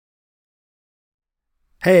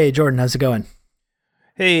Hey, Jordan, how's it going?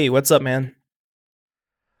 Hey, what's up, man?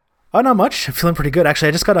 Oh, not much. I'm feeling pretty good. Actually,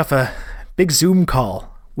 I just got off a big Zoom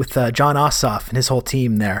call with John Ossoff and his whole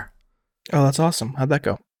team there. Oh, that's awesome. How'd that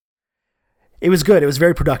go? It was good. It was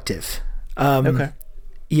very productive. Okay.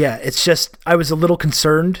 Yeah, it's just I was a little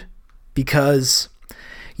concerned because,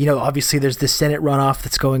 obviously there's this Senate runoff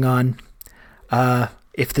that's going on.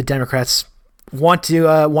 If the Democrats want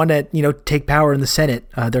to take power in the Senate,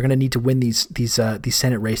 they're going to need to win these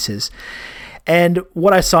Senate races. And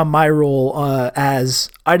what I saw my role as,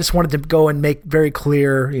 I just wanted to go and make very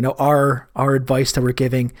clear, our advice that we're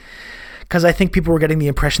giving, because I think people were getting the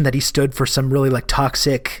impression that he stood for some really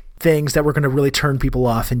toxic things that were going to really turn people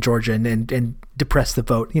off in Georgia and depress the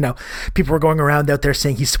vote. People were going around out there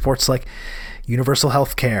saying he supports universal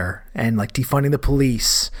health care and defunding the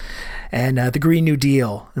police and the Green New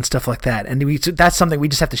Deal and stuff like that. And that's something we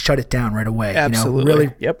just have to shut it down right away. Absolutely.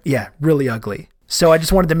 Really, yep. Yeah, really ugly. So I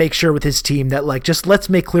just wanted to make sure with his team that just let's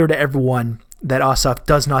make clear to everyone that Ossoff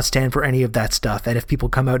does not stand for any of that stuff. And if people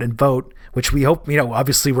come out and vote, which we hope,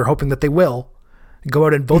 obviously we're hoping that they will, go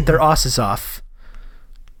out and vote their asses off.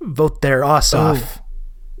 Vote their ass off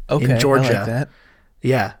in Georgia. I like that.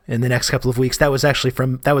 Yeah, in the next couple of weeks. That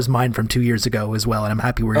was mine from 2 years ago as well, and I'm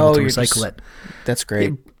happy we're able to recycle it. That's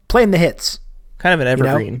great. Playing the hits. Kind of an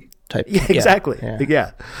evergreen type. Yeah, exactly.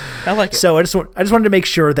 Yeah. I like it. So I just wanted to make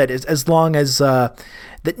sure that as long as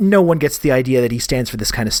that no one gets the idea that he stands for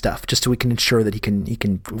this kind of stuff, just so we can ensure that he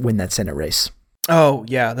can win that Senate race. Oh,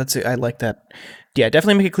 yeah, that's it. I like that. Yeah,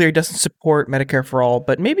 definitely make it clear he doesn't support Medicare for all,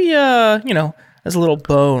 but maybe as a little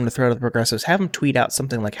bone to throw to the progressives, have them tweet out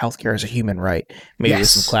something like healthcare is a human right. Maybe with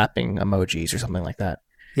some clapping emojis or something like that.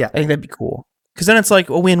 Yeah. I think that'd be cool. Because then it's like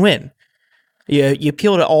a win-win. You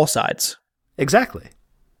appeal to all sides. Exactly.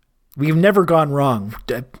 We've never gone wrong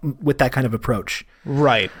with that kind of approach.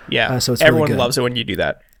 Right. Yeah. So it's everyone really good. loves it when you do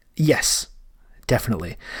that. Yes,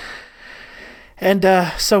 definitely. And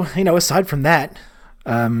so, aside from that,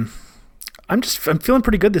 I'm feeling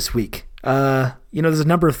pretty good this week. There's a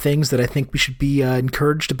number of things that I think we should be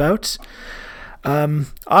encouraged about.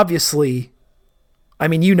 Obviously,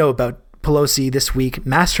 about Pelosi this week,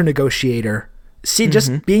 master negotiator. See,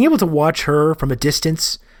 just being able to watch her from a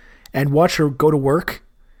distance and watch her go to work,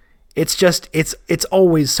 it's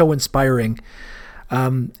always so inspiring.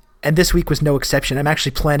 And this week was no exception. I'm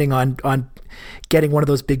actually planning on getting one of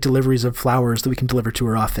those big deliveries of flowers that we can deliver to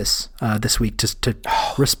her office this week just to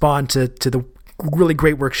respond to the really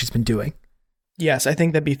great work she's been doing. Yes, I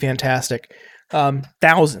think that'd be fantastic.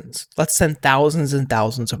 Thousands. Let's send thousands and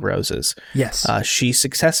thousands of roses. Yes. She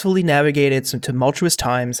successfully navigated some tumultuous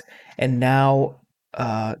times and now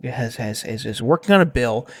is working on a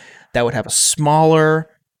bill that would have a smaller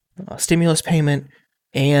stimulus payment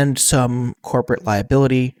and some corporate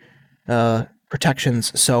liability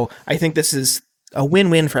protections. So I think this is a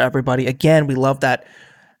win-win for everybody. Again, we love that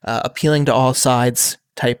appealing to all sides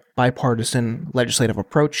type bipartisan legislative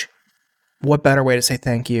approach. What better way to say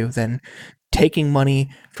thank you than taking money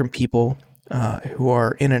from people who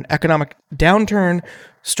are in an economic downturn,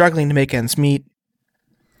 struggling to make ends meet,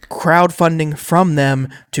 crowdfunding from them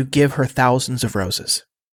to give her thousands of roses.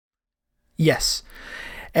 Yes.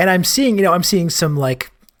 And I'm seeing some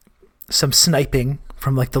sniping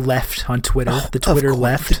from the left on Twitter, the Twitter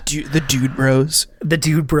left, the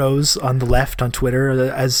dude bros on the left on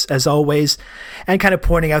Twitter, as always, and kind of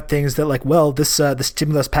pointing out things that this the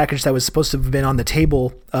stimulus package that was supposed to have been on the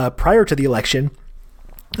table prior to the election,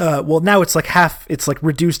 now it's half, it's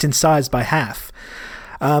reduced in size by half.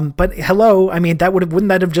 But hello, wouldn't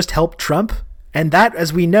that have just helped Trump? And that,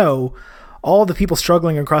 as we know, all the people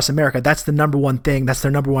struggling across America, that's the number one thing. That's their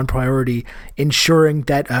number one priority, ensuring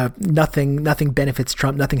that nothing benefits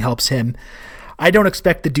Trump, nothing helps him. I don't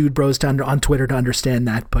expect the dude bros on Twitter to understand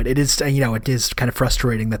that, but it is, it is kind of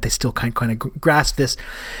frustrating that they still kind of grasp this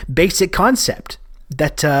basic concept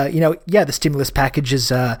that, the stimulus package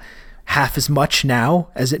is half as much now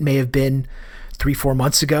as it may have been 3-4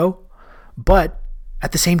 months ago. But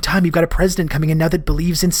at the same time, you've got a president coming in now that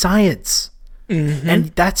believes in science. Mm-hmm. And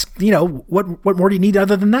that's, what more do you need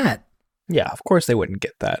other than that? Yeah, of course they wouldn't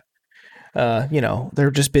get that. They're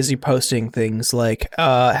just busy posting things like,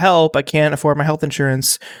 help, I can't afford my health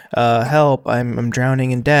insurance. Help, I'm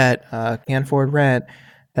drowning in debt. Can't afford rent.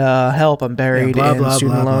 Help, I'm buried in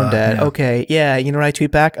student loan debt. Yeah. Okay, yeah, you know what I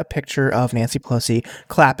tweet back? A picture of Nancy Pelosi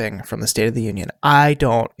clapping from the State of the Union. I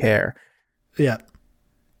don't care. Yeah.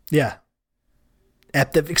 Yeah.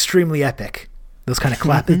 Extremely epic. Those kind of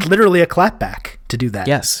clap. It's literally a clapback to do that.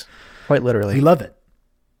 Yes, quite literally. We love it.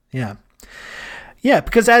 Yeah. Yeah,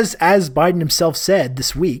 because as Biden himself said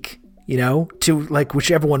this week, to like,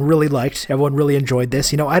 which everyone really liked. Everyone really enjoyed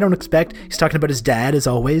this. I don't expect, he's talking about his dad as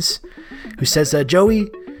always, who says, Joey,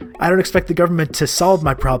 I don't expect the government to solve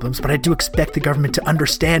my problems, but I do expect the government to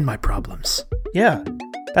understand my problems. Yeah.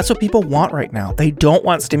 That's what people want right now. They don't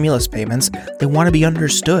want stimulus payments. They want to be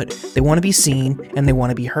understood. They want to be seen, and they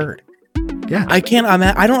want to be heard. Yeah. I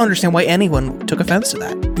don't understand why anyone took offense to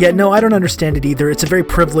that. Yeah, no, I don't understand it either. It's a very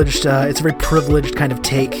privileged kind of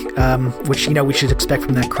take, which, we should expect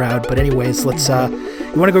from that crowd. But anyways, let's,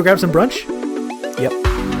 you want to go grab some brunch? Yep.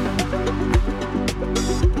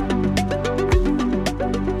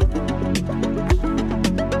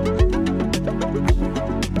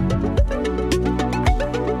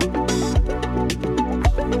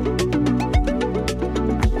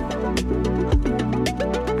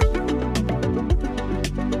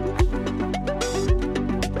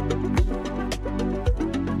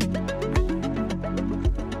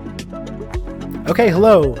 Okay,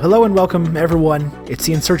 hello and welcome everyone. It's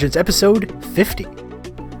The Insurgents, episode 50.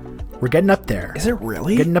 We're getting up there. Is it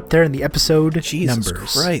really? Getting up there in the episode Jesus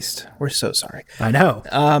numbers. Christ, we're so sorry. I know.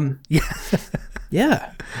 Yeah,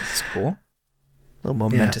 yeah, that's cool. A little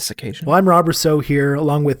momentous occasion. Well, I'm Rob Rousseau here,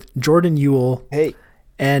 along with Jordan Ewell. Hey,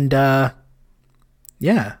 and it's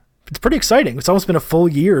pretty exciting. It's almost been a full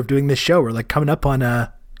year of doing this show. We're like coming up on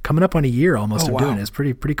a year almost of doing it. It's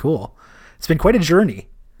pretty cool. It's been quite a journey.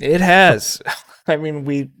 It has. I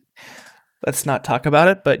mean, let's not talk about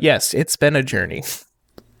it, but yes, it's been a journey.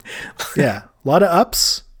 Yeah. A lot of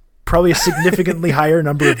ups, probably a significantly higher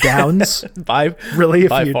number of downs. By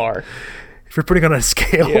far. If you're putting on a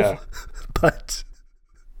scale. Yeah. But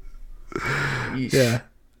yeah,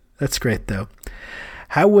 that's great though.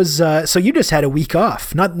 How was, so you just had a week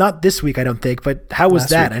off, not this week, I don't think, but how was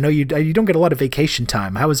that? Week. I know you don't get a lot of vacation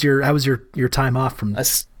time. How was your time off from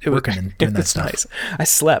working and doing that stuff?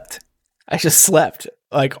 Nice. I just slept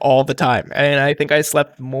like all the time. And I think I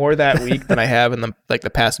slept more that week than I have in the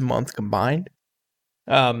past month combined.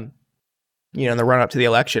 In the run up to the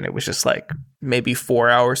election, it was just like maybe 4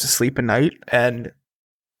 hours of sleep a night. And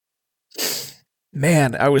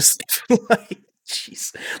man, I was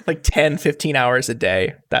like 10, 15 hours a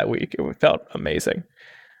day that week. It felt amazing.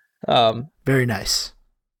 Very nice.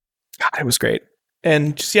 God, it was great.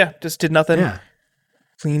 And just did nothing. Yeah.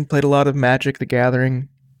 Played a lot of Magic the Gathering.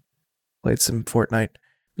 Played some Fortnite.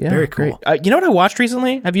 Yeah, very cool. Great. You know what I watched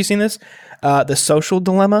recently? Have you seen this? The Social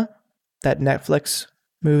Dilemma, that Netflix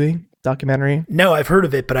movie documentary. No, I've heard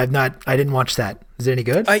of it, but I didn't watch that. Is it any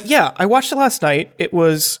good? Yeah, I watched it last night.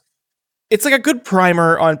 It's like a good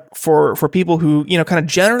primer for people who, kind of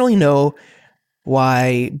generally know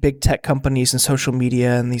why big tech companies and social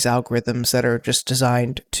media and these algorithms that are just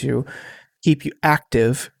designed to keep you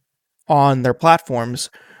active on their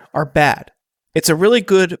platforms are bad. It's a really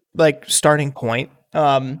good starting point,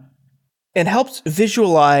 and helps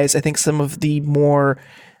visualize, I think, some of the more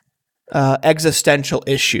existential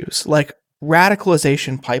issues like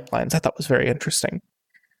radicalization pipelines. I thought was very interesting.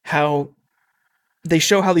 How they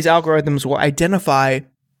show how these algorithms will identify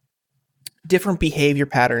different behavior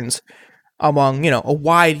patterns among, a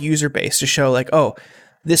wide user base to show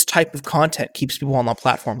this type of content keeps people on the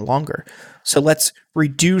platform longer. So let's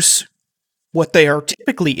reduce what they are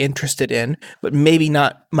typically interested in, but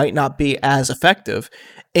might not be as effective,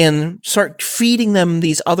 and start feeding them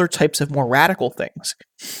these other types of more radical things.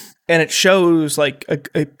 And it shows a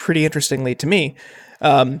pretty interestingly to me,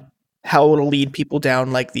 how it'll lead people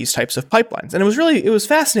down these types of pipelines. And it was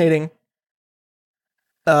fascinating.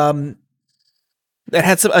 It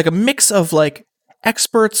had some a mix of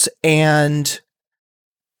experts and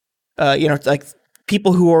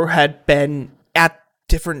people who had been at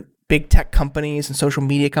different big tech companies and social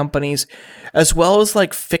media companies, as well as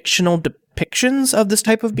fictional depictions of this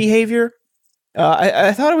type of behavior.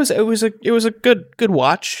 I thought it was a good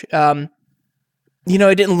watch. I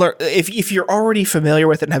didn't learn if you're already familiar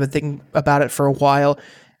with it and have been thinking about it for a while. I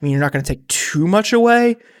mean, you're not going to take too much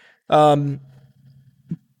away. That's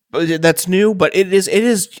new, but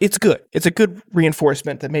it's good. It's a good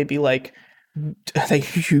reinforcement that maybe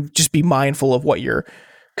that you just be mindful of what you're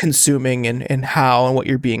consuming and how and what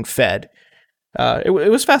you're being fed. It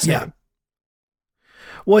was fascinating. Yeah.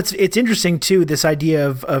 Well, it's interesting too, this idea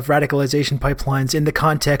of radicalization pipelines in the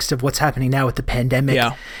context of what's happening now with the pandemic,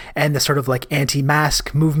 and the sort of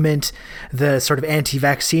anti-mask movement, the sort of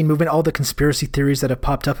anti-vaccine movement, all the conspiracy theories that have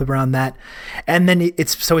popped up around that. And then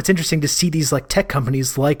it's interesting to see these tech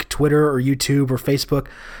companies like Twitter or YouTube or Facebook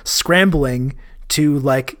scrambling to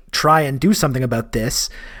try and do something about this,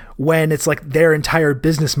 when it's like their entire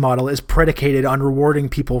business model is predicated on rewarding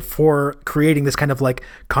people for creating this kind of like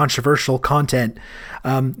controversial content.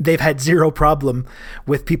 They've had zero problem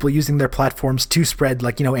with people using their platforms to spread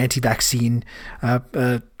like, anti-vaccine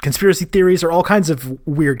conspiracy theories or all kinds of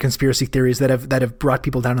weird conspiracy theories that have brought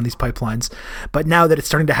people down on these pipelines. But now that it's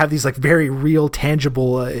starting to have these like very real,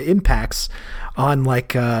 tangible impacts on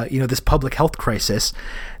like this public health crisis,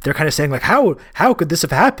 they're kind of saying like, how could this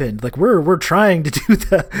have happened? Like we're trying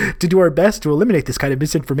to do our best to eliminate this kind of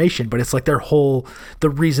misinformation, but it's like the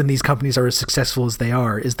reason these companies are as successful as they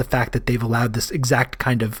are is the fact that they've allowed this exact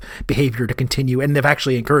kind of behavior to continue, and they've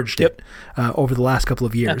actually encouraged it over the last couple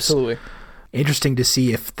of years. Absolutely. Interesting to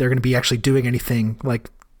see if they're going to be actually doing anything like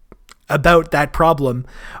about that problem,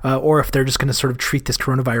 or if they're just going to sort of treat this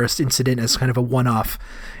coronavirus incident as kind of a one-off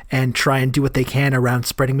and try and do what they can around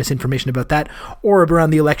spreading misinformation about that, or around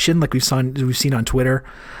the election, like we've seen on Twitter,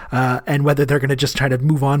 and whether they're going to just try to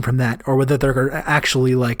move on from that, or whether they're going to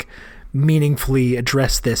actually like meaningfully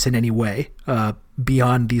address this in any way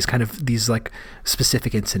beyond these like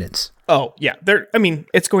specific incidents. Oh yeah,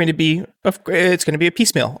 it's going to be a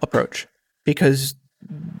piecemeal approach, because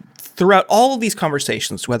throughout all of these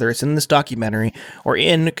conversations, whether it's in this documentary or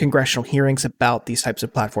in congressional hearings about these types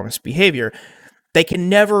of platforms' behavior, they can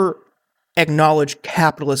never acknowledge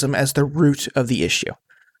capitalism as the root of the issue,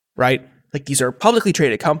 right? Like, these are publicly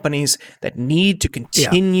traded companies that need to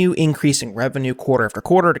continue increasing revenue quarter after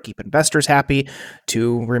quarter to keep investors happy,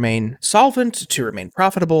 to remain solvent, to remain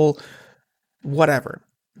profitable, whatever.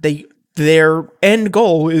 Their end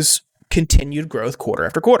goal is continued growth quarter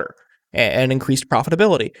after quarter and increased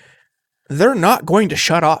profitability. They're not going to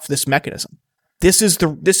shut off this mechanism. This is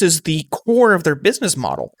the core of their business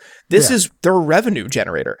model. This is their revenue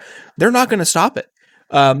generator. They're not going to stop it.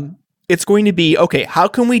 It's going to be, okay, how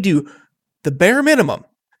can we do the bare minimum,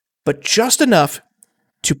 but just enough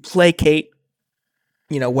to placate,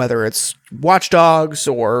 whether it's watchdogs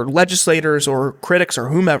or legislators or critics or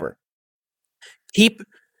whomever. Keep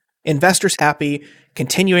investors happy,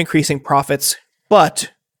 continue increasing profits,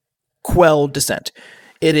 but quell dissent.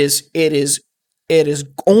 It is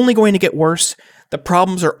only going to get worse. The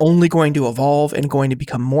problems are only going to evolve and going to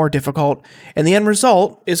become more difficult. And the end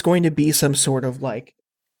result is going to be some sort of like,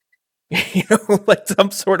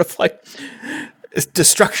 some sort of like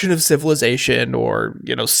destruction of civilization or,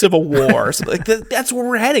 civil war or something like that. That's where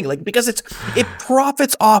we're heading. Like, because it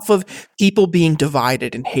profits off of people being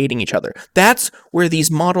divided and hating each other. That's where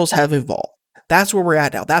these models have evolved. That's where we're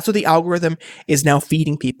at now. That's what the algorithm is now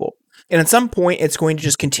feeding people. And at some point, it's going to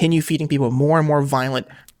just continue feeding people more and more violent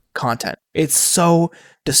content. It's so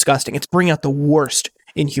disgusting. It's bringing out the worst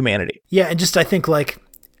in humanity. Yeah, and just I think like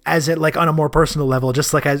as it like on a more personal level,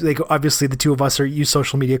 just like as like obviously the two of us use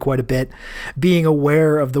social media quite a bit, being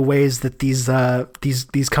aware of the ways that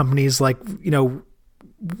these companies like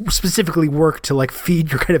specifically work to like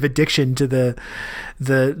feed your kind of addiction to the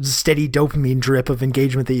steady dopamine drip of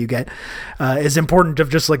engagement that you get is important, of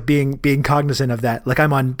just like being cognizant of that. Like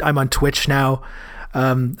I'm on Twitch now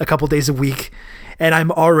a couple days a week, and I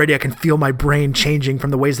can feel my brain changing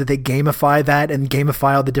from the ways that they gamify that and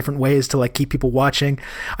gamify all the different ways to like keep people watching.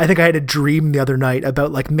 I think I had a dream the other night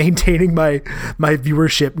about like maintaining my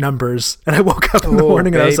viewership numbers, and I woke up in the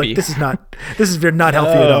morning and I was like, this is not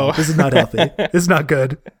healthy at all. This is not healthy. This is not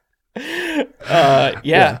good.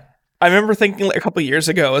 Yeah. I remember thinking like a couple of years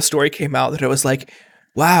ago, a story came out that it was like,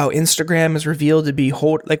 wow, Instagram is revealed to be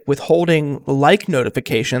withholding like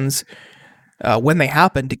notifications when they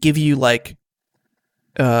happen, to give you like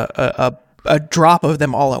a drop of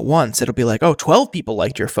them all at once. It'll be like, 12 people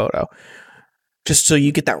liked your photo, just so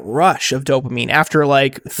you get that rush of dopamine after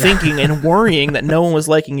like thinking and worrying that no one was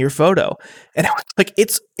liking your photo. And like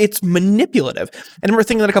it's manipulative. I remember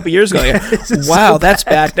thinking that a couple of years ago, like, wow, so that's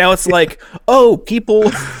bad. Now it's like,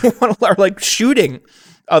 people are like shooting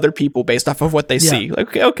other people based off of what they see.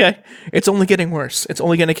 Like, okay, it's only getting worse. It's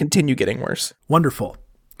only going to continue getting worse. Wonderful.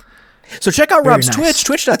 So check out Very Rob's nice.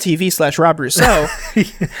 Twitch, twitch.tv/Rob Rousseau.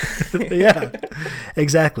 Yeah,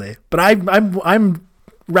 exactly. But I'm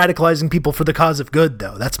radicalizing people for the cause of good,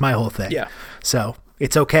 though. That's my whole thing. Yeah. So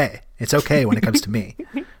it's okay. It's okay when it comes to me.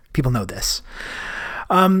 People know this.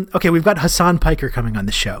 Okay, we've got Hasan Piker coming on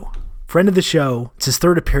the show. Friend of the show. It's his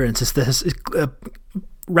third appearance. It's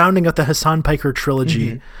rounding out the Hasan Piker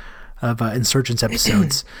trilogy of Insurgents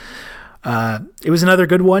episodes. It was another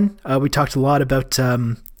good one. We talked a lot about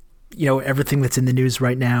everything that's in the news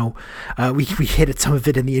right now. We hit at some of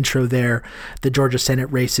it in the intro there. The Georgia Senate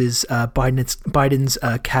races, Biden's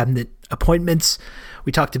cabinet appointments.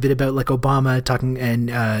 We talked a bit about like Obama talking and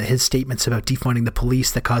his statements about defunding the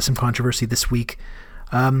police that caused some controversy this week.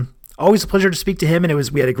 always a pleasure to speak to him,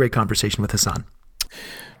 and we had a great conversation with Hasan.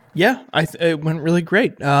 Yeah, it went really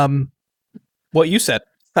great. What you said.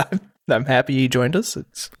 I'm happy he joined us.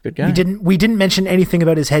 It's a good guy. We didn't mention anything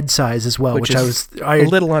about his head size as well, which I a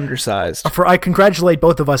little undersized. I congratulate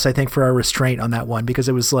both of us, I think, for our restraint on that one, because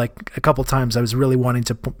it was like a couple times I was really wanting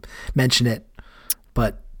to mention it,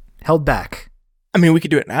 but held back. I mean, we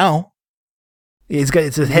could do it now. His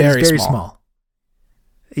head is very small.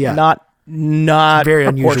 Yeah, not very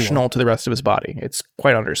proportional unusual to the rest of his body. It's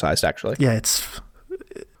quite undersized, actually. Yeah, it's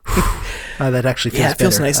that actually feels it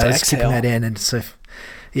feels better. nice to I was exhale. keeping that in, and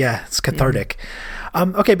it's cathartic.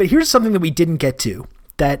 Okay, but here's something that we didn't get to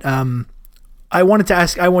that I wanted to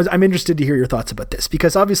ask. I'm interested to hear your thoughts about this,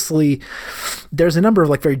 because obviously there's a number of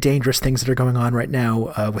like very dangerous things that are going on right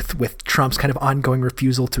now with Trump's kind of ongoing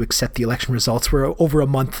refusal to accept the election results. We're over a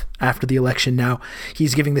month after the election now.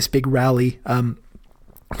 He's giving this big rally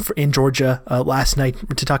in Georgia last night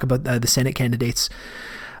to talk about the Senate candidates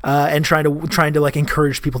and trying to like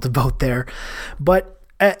encourage people to vote there, but.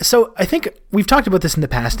 So I think we've talked about this in the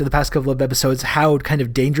past couple of episodes, how kind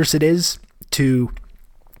of dangerous it is to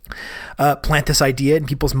plant this idea in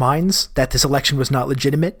people's minds that this election was not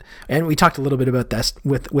legitimate. And we talked a little bit about this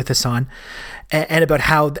with Hasan, and about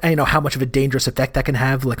how much of a dangerous effect that can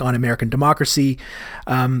have like on American democracy,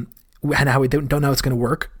 and how we don't know how it's going to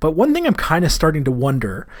work. But one thing I'm kind of starting to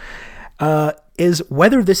wonder is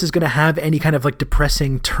whether this is going to have any kind of like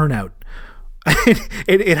depressing turnout.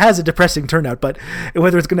 It has a depressing turnout, but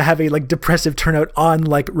whether it's going to have a like depressive turnout on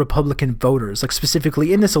like Republican voters, like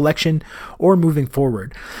specifically in this election or moving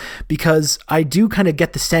forward, because I do kind of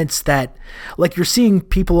get the sense that like you're seeing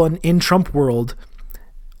people in Trump world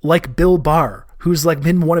like Bill Barr, who's like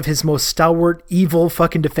been one of his most stalwart, evil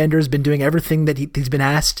fucking defenders, been doing everything that he's been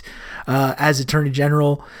asked as Attorney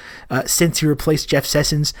General since he replaced Jeff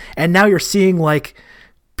Sessions, and now you're seeing like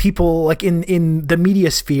people like in the media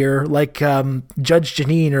sphere, like Judge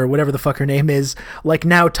Janine or whatever the fuck her name is, like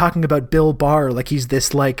now talking about Bill Barr like he's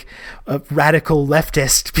this like radical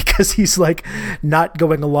leftist because he's like not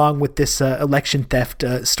going along with this election theft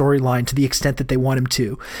storyline to the extent that they want him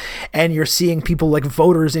to. And you're seeing people like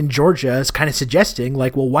voters in Georgia is kind of suggesting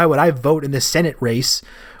like, well, why would I vote in this Senate race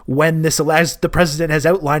when this, as the president has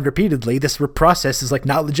outlined repeatedly, this process is like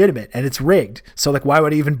not legitimate and it's rigged. So like, why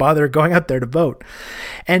would I even bother going out there to vote?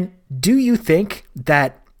 And do you think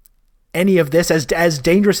that any of this, as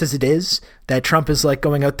dangerous as it is, that Trump is like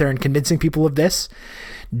going out there and convincing people of this,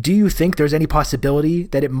 do you think there's any possibility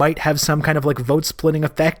that it might have some kind of like vote splitting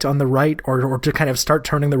effect on the right, or to kind of start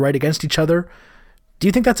turning the right against each other? Do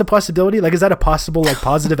you think that's a possibility? Like, is that a possible like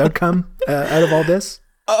positive outcome out of all this?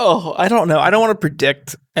 Oh, I don't know. I don't want to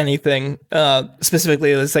predict anything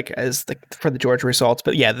specifically as for the Georgia results,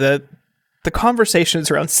 but yeah, the conversations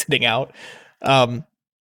around sitting out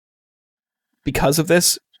because of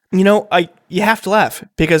this, you have to laugh,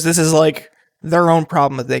 because this is like their own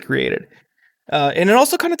problem that they created. And it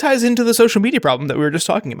also kind of ties into the social media problem that we were just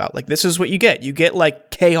talking about. Like, this is what you get. You get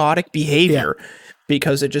like chaotic behavior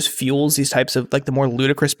because it just fuels these types of like the more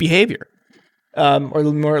ludicrous behavior. Or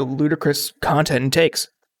the more ludicrous content and takes.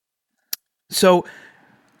 So,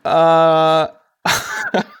 I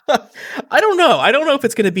don't know. I don't know if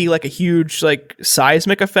it's going to be like a huge like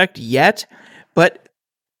seismic effect yet, but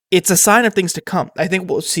it's a sign of things to come. I think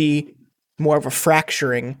we'll see more of a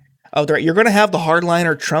fracturing of the right. You're going to have the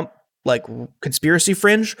hardliner Trump like conspiracy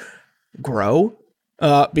fringe grow,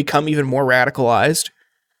 become even more radicalized,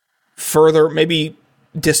 further maybe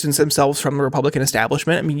distance themselves from the Republican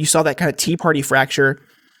establishment. I mean, you saw that kind of Tea Party fracture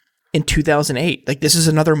in 2008. Like, this is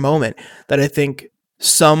another moment that I think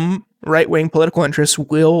some right-wing political interests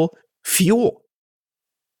will fuel.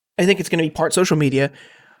 I think it's going to be part social media,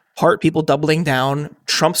 part people doubling down.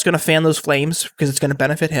 Trump's going to fan those flames because it's going to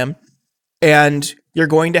benefit him. And you're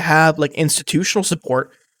going to have like institutional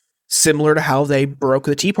support similar to how they broke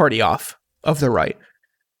the Tea Party off of the right.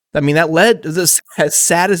 I mean, that led, as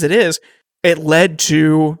sad as it is, it led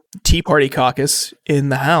to Tea Party caucus in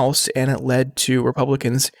the House, and it led to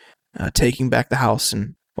Republicans taking back the House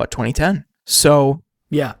in 2010. So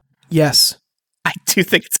yeah, yes, I do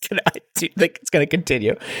think it's gonna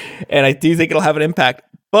continue, and I do think it'll have an impact.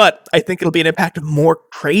 But I think it'll be an impact of more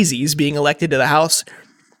crazies being elected to the House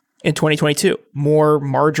in 2022, more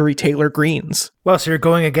Marjorie Taylor Greens. Well, so you're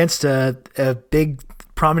going against a big,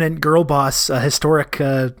 prominent girl boss, historic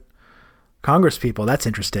Congress people. That's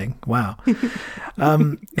interesting. Wow.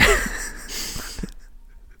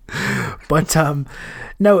 But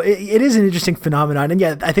No, it is an interesting phenomenon, and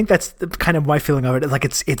yeah, I think that's kind of my feeling of it. Like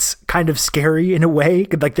it's kind of scary in a way.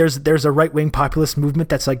 Like there's a right wing populist movement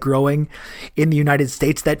that's like growing in the United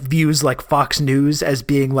States that views like Fox News as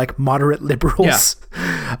being like moderate liberals.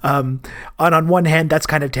 Yeah. On one hand, that's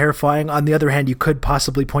kind of terrifying. On the other hand, you could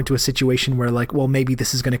possibly point to a situation where like, well, maybe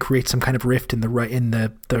this is going to create some kind of rift in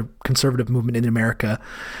the conservative movement in America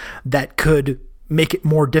that could make it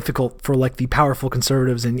more difficult for like the powerful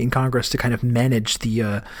conservatives in Congress to kind of manage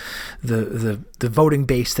the voting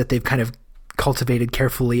base that they've kind of cultivated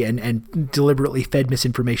carefully and deliberately fed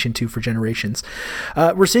misinformation to for generations.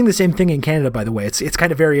 We're seeing the same thing in Canada, by the way. It's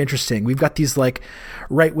kind of very interesting. We've got these like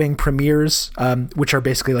right-wing premiers, which are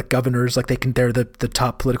basically like governors, like they're the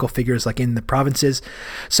top political figures like in the provinces.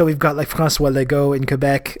 So we've got like François Legault in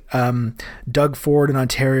Quebec, Doug Ford in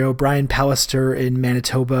Ontario, Brian Pallister in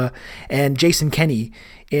Manitoba, and Jason Kenney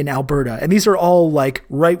in Alberta. And these are all like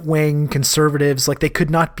right-wing conservatives. Like they could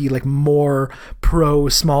not be like more pro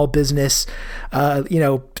small business,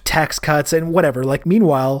 tax cuts and whatever. Like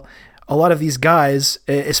meanwhile, a lot of these guys,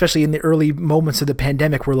 especially in the early moments of the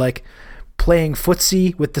pandemic, were like playing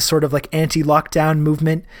footsie with the sort of like anti-lockdown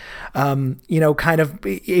movement, kind of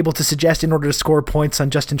able to suggest in order to score points on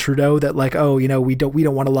Justin Trudeau that like, oh, we don't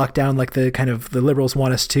want to lock down like the kind of the liberals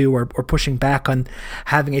want us to, or pushing back on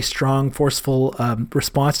having a strong, forceful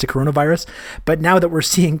response to coronavirus. But now that we're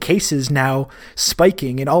seeing cases now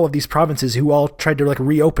spiking in all of these provinces who all tried to like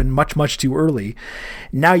reopen much, much too early,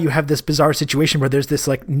 now you have this bizarre situation where there's this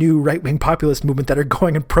like new right-wing populist movement that are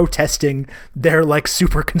going and protesting their like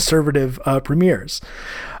super conservative premiers.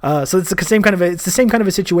 So it's the same kind of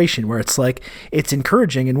a situation where it's like it's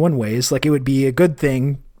encouraging in one way. It's like it would be a good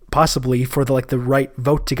thing possibly for the right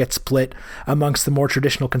vote to get split amongst the more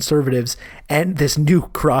traditional conservatives and this new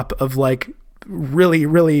crop of like really,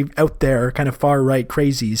 really out there kind of far right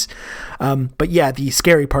crazies. But yeah, the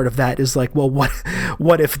scary part of that is like, well,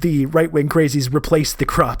 what if the right wing crazies replace the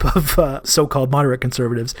crop of so-called moderate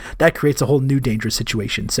conservatives? That creates a whole new dangerous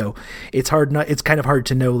situation. So it's kind of hard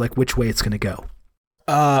to know like which way it's going to go.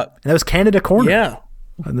 And that was Canada Corner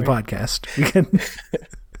on the podcast.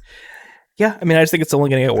 Yeah, I mean, I just think it's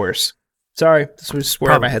only going to get worse. Sorry, this was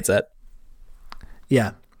where my head's at.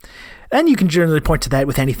 Yeah. And you can generally point to that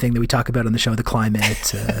with anything that we talk about on the show, the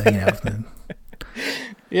climate,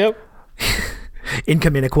 Yep.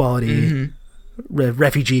 Income inequality,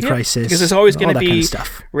 refugee crisis. Because there's always going to be kind of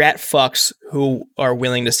stuff. Rat fucks who are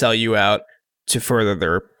willing to sell you out to further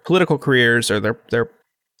their political careers or their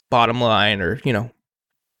bottom line or,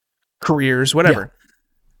 careers, whatever.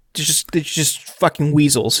 Yeah. They're just fucking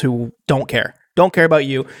weasels who don't care. Don't care about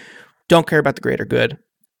you. Don't care about the greater good.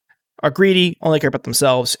 Are greedy, only care about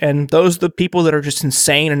themselves. And those are the people that are just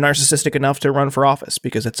insane and narcissistic enough to run for office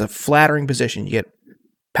because it's a flattering position. You get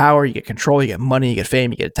power, you get control, you get money, you get fame,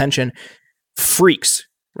 you get attention. Freaks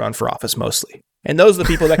run for office mostly. And those are the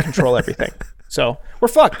people that control everything. So we're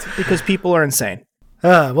fucked because people are insane.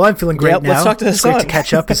 Well, I'm feeling great now. Let's talk to Hasan. It's great to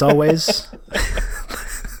catch up as always.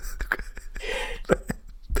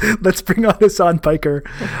 Let's bring on Hasan Piker.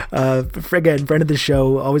 Again, friend of the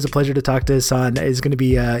show. Always a pleasure to talk to Hasan. He's going to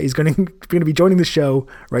be joining the show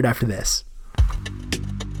right after this.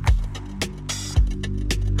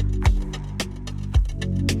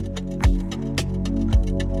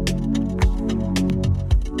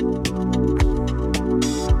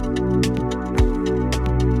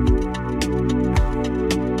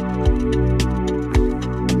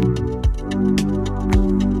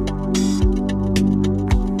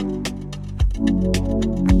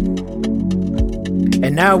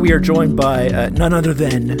 And now we are joined by none other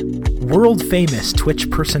than world-famous Twitch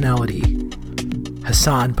personality,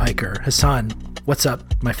 Hasan Piker. Hasan, what's up,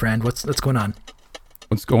 my friend? What's going on?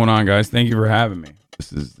 What's going on, guys? Thank you for having me.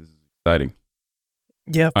 This is exciting.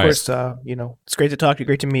 Yeah, of course. It's great to talk to you.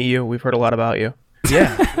 Great to meet you. We've heard a lot about you.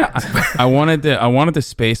 Yeah. I wanted to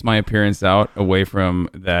space my appearance out away from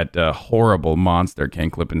that horrible monster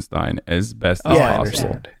Ken Klippenstein as best as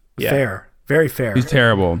possible. Yeah. Fair. Very fair. He's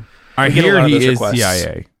terrible. I hear he is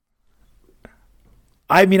CIA.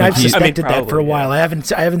 I mean, I've suspected that for a while. I haven't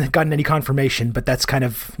gotten any confirmation, but that's kind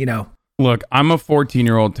of, Look, I'm a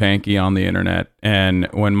 14-year-old tanky on the internet, and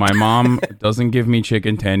when my mom doesn't give me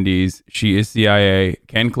chicken tendies, she is CIA.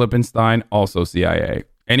 Ken Klippenstein, also CIA.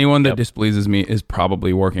 Anyone that displeases me is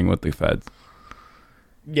probably working with the feds.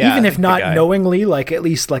 Yeah, even if not knowingly, like at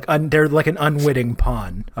least like they're like an unwitting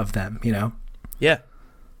pawn of them, Yeah.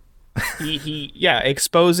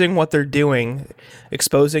 Exposing what they're doing,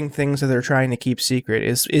 exposing things that they're trying to keep secret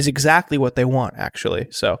is exactly what they want, actually.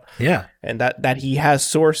 So yeah, and that he has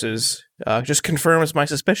sources just confirms my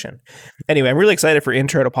suspicion. Anyway, I'm really excited for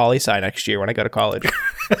Intro to Poli-Sci next year when I go to college.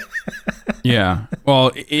 Yeah.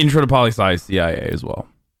 Well, Intro to Poli-Sci is CIA as well.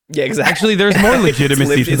 Yeah, exactly. Actually, there's more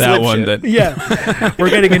legitimacy to that one. That yeah, we're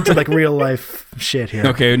getting into like real life shit here.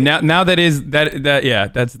 Okay, now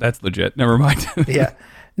that's legit. Never mind. Yeah.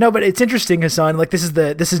 No, but it's interesting, Hasan. Like this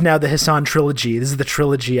is now the Hasan trilogy. This is the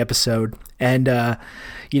trilogy episode, and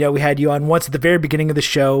we had you on once at the very beginning of the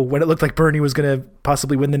show when it looked like Bernie was going to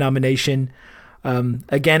possibly win the nomination.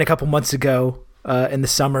 Again, a couple months ago in the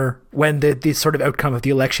summer when the sort of outcome of the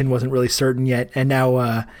election wasn't really certain yet, and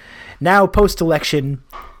now post-election,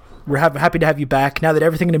 we're happy to have you back. Now that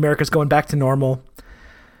everything in America is going back to normal,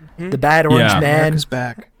 the bad orange man America's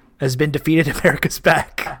back. Has been defeated. America's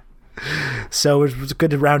back. So it was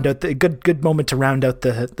good to round out good moment to round out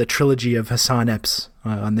the trilogy of Hasan Epps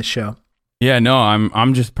on this show. Yeah, no,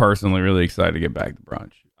 I'm just personally really excited to get back to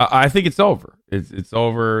brunch. I think it's over. It's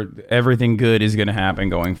over. Everything good is going to happen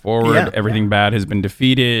going forward. Yeah, Everything bad has been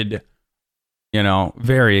defeated.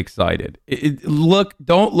 Very excited.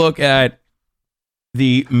 Don't look at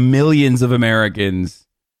the millions of Americans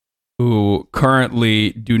who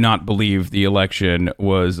currently do not believe the election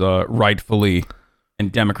was rightfully and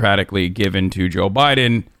democratically given to Joe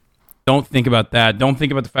Biden. Don't think about that. Don't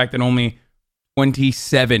think about the fact that only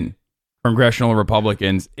 27 congressional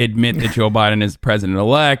Republicans admit that Joe Biden is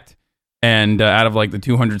president-elect, and out of like the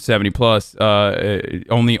 270 plus,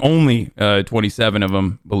 only 27 of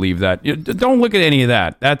them believe that. Don't look at any of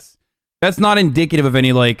that. That's not indicative of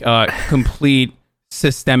any complete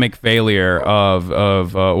systemic failure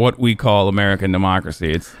of what we call American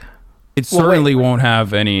democracy. It certainly won't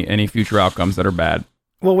have any future outcomes that are bad.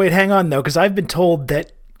 Well, wait, hang on though, because I've been told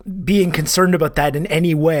that being concerned about that in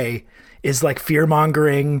any way is like fear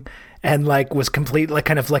mongering and like was complete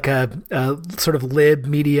kind of like a sort of lib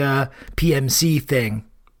media PMC thing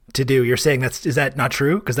to do. You're saying is that not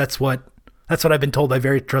true? Because that's what I've been told by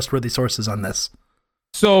very trustworthy sources on this.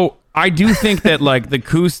 So I do think that the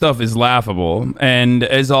coup stuff is laughable, and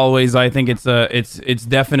as always, I think it's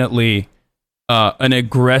definitely an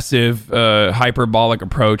aggressive, hyperbolic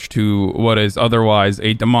approach to what is otherwise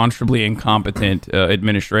a demonstrably incompetent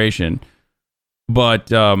administration. But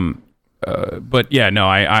yeah, no,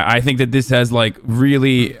 I think that this has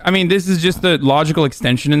really, I mean, this is just the logical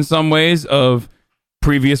extension in some ways of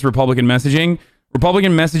previous Republican messaging.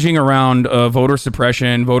 Republican messaging around voter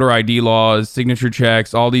suppression, voter ID laws, signature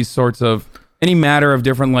checks, all these sorts of any matter of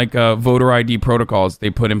different voter ID protocols they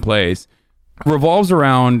put in place revolves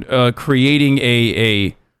around creating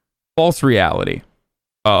a false reality.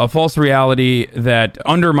 A false reality that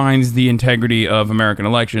undermines the integrity of American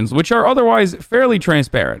elections, which are otherwise fairly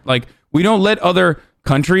transparent. We don't let other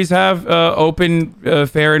countries have open,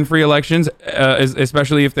 fair, and free elections,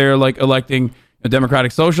 especially if they're electing a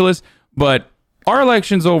democratic socialist. But our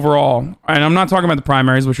elections overall, and I'm not talking about the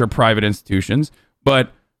primaries, which are private institutions,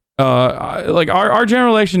 but our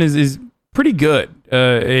general election is pretty good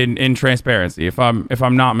in transparency, if I'm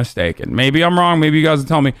not mistaken. Maybe I'm wrong. Maybe you guys will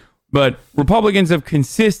tell me. But Republicans have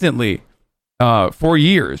consistently, for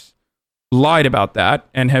years, lied about that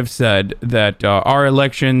and have said that our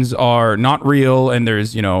elections are not real and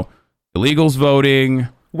there's, illegals voting.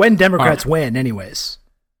 When Democrats win, anyways.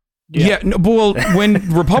 Yeah, no, well, when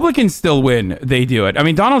Republicans still win, they do it. I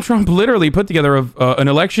mean, Donald Trump literally put together an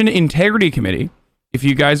election integrity committee, if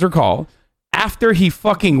you guys recall, after he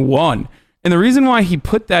fucking won. And the reason why he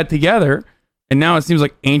put that together, and now it seems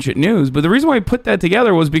like ancient news, but the reason why he put that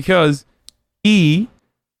together was because he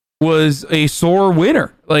was a sore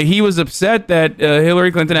winner. He was upset that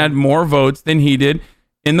Hillary Clinton had more votes than he did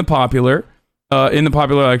in the popular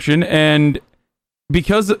election, and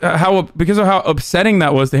because of how upsetting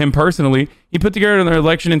that was to him personally, he put together an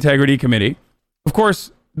election integrity committee. Of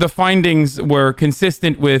course, the findings were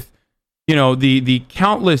consistent with, the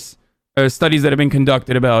countless studies that have been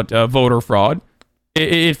conducted about voter fraud.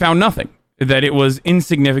 It found nothing. That it was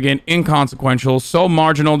insignificant, inconsequential, so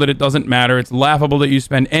marginal that it doesn't matter. It's laughable that you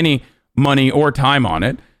spend any money or time on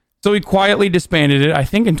it. So he quietly disbanded it, I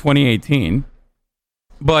think in 2018.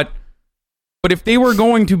 But if they were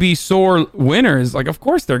going to be sore winners, of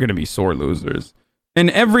course they're going to be sore losers. And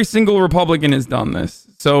every single Republican has done this.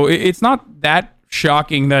 So it's not that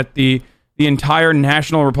shocking that the entire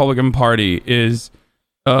National Republican Party is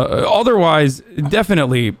otherwise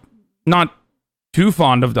definitely not too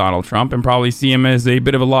fond of Donald Trump and probably see him as a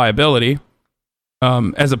bit of a liability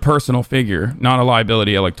as a personal figure, not a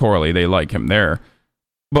liability electorally. They like him there.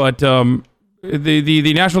 But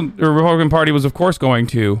the National Republican Party was, of course, going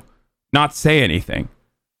to not say anything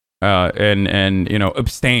and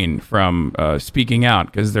abstain from speaking out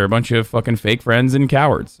because they're a bunch of fucking fake friends and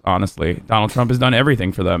cowards. Honestly, Donald Trump has done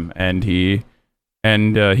everything for them, and he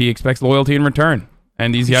expects loyalty in return.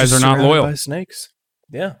 And these guys are not loyal. By snakes,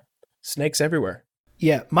 yeah, snakes everywhere.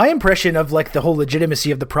 Yeah, my impression of like the whole legitimacy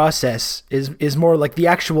of the process is more like the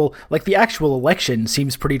actual election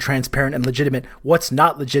seems pretty transparent and legitimate. What's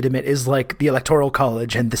not legitimate is like the Electoral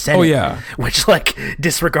College and the Senate, which like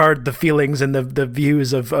disregard the feelings and the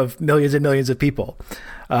views of millions and millions of people.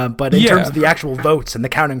 But in terms of the actual votes and the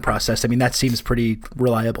counting process, I mean, that seems pretty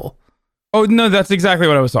reliable. Oh, no, that's exactly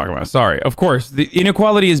what I was talking about. Sorry. Of course, the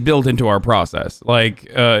inequality is built into our process.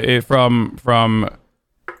 Like from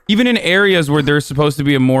even in areas where there's supposed to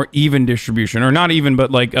be a more even distribution, or not even,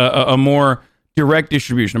 but like a more direct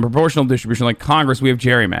distribution, a proportional distribution, like Congress, we have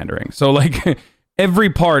gerrymandering. So like every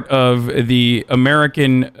part of the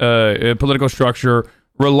American political structure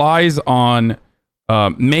relies on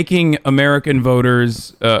making American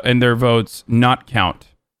voters and their votes not count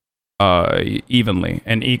evenly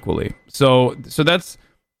and equally. So that's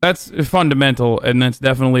fundamental, and that's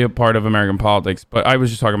definitely a part of American politics. But I was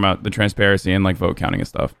just talking about the transparency and like vote counting and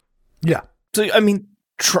stuff. Yeah. So I mean,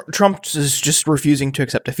 Trump is just refusing to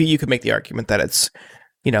accept defeat. You could make the argument that it's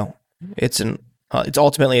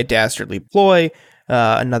ultimately a dastardly ploy.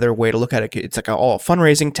 Another way to look at it, it's like all a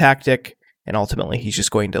fundraising tactic, and ultimately he's just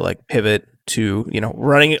going to like pivot to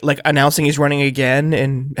running, like announcing he's running again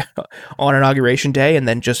and on Inauguration Day, and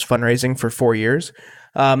then just fundraising for 4 years.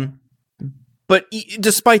 But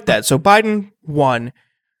despite that, so Biden won.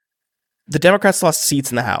 The Democrats lost seats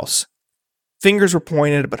in the House. Fingers were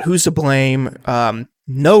pointed, but who's to blame?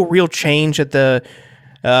 No real change at the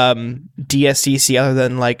DSCC other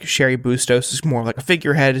than like Sherry Bustos is more like a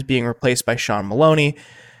figurehead, is being replaced by Sean Maloney.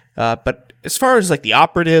 But as far as like the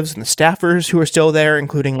operatives and the staffers who are still there,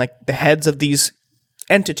 including like the heads of these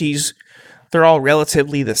entities, they're all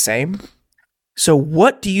relatively the same. So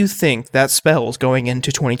what do you think that spells going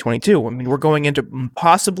into 2022? I mean, we're going into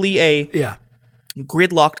possibly a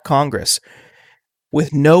gridlocked Congress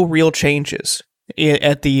with no real changes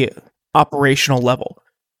at the operational level.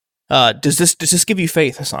 Does this give you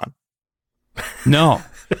faith, Hasan? No,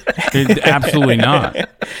 absolutely not.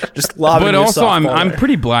 Just lobbing. But also, I'm there.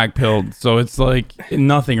 pretty black-pilled, so it's like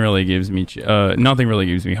nothing really gives me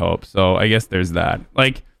hope. So I guess there's that.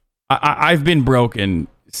 Like I've been broken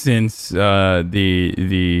since I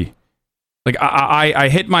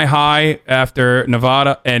hit my high after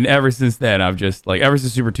Nevada, and ever since then I've just like ever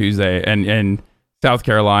since Super Tuesday and South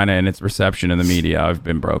Carolina and its reception in the media, I've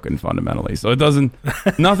been broken fundamentally. So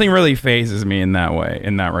nothing really phases me in that way,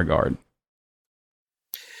 in that regard.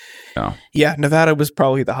 No. Yeah, Nevada was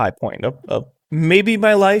probably the high point of maybe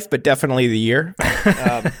my life, but definitely the year.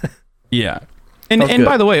 Yeah. And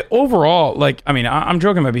by the way, overall, like, I mean, I'm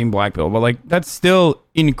joking about being black pill, but like that's still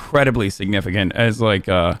incredibly significant as like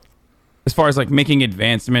as far as like making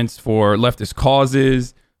advancements for leftist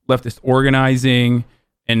causes, leftist organizing.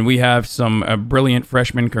 And we have some brilliant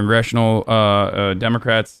freshman congressional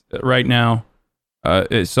Democrats right now.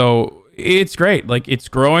 So it's great. Like it's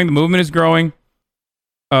growing. The movement is growing.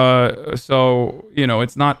 So,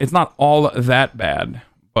 it's not all that bad,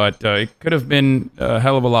 but it could have been a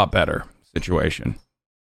hell of a lot better situation.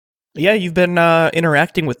 Yeah, you've been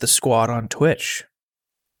interacting with the squad on Twitch.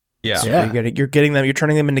 Yeah. So you're getting them. You're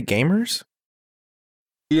turning them into gamers.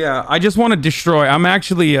 Yeah, I just want to destroy. I'm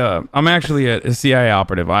actually a CIA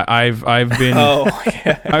operative. I've been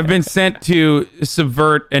I've been sent to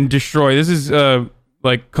subvert and destroy. This is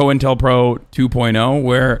like COINTELPRO 2.0,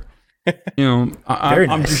 where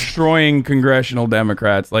I'm destroying congressional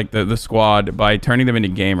Democrats, like the squad, by turning them into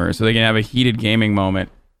gamers, so they can have a heated gaming moment,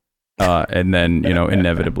 and then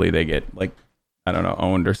inevitably they get like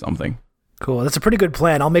owned or something. Cool. That's a pretty good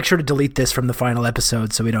plan. I'll make sure to delete this from the final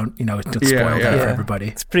episode so we don't spoil that for everybody.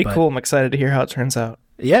 It's pretty cool. I'm excited to hear how it turns out.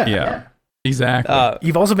 Yeah. Exactly.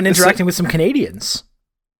 You've also been interacting with some Canadians.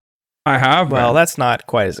 I have. Well, that's not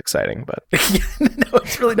quite as exciting, but no,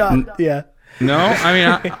 it's really not. Yeah. No, I mean,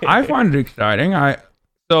 I find it exciting. I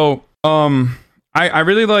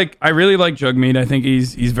really like Jugmeat. I think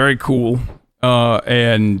he's very cool.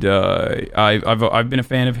 And I've been a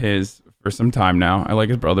fan of his for some time now. I like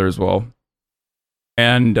his brother as well.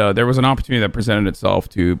 And there was an opportunity that presented itself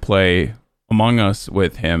to play Among Us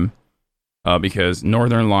with him, because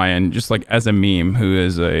Northern Lion, just like as a meme, who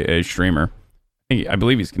is a streamer, I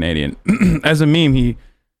believe he's Canadian. As a meme, he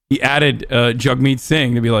added Jugmeat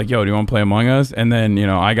Singh to be like, "Yo, do you want to play Among Us?" And then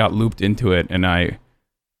I got looped into it, and I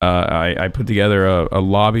put together a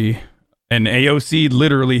lobby, and AOC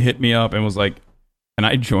literally hit me up and was like, "Can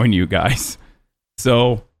I join you guys?"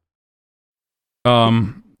 So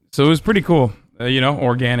So it was pretty cool.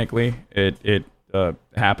 Organically, it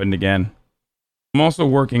happened again. I'm also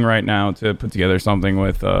working right now to put together something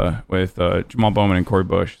with Jamal Bowman and Corey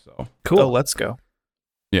Bush. So cool. Oh, let's go.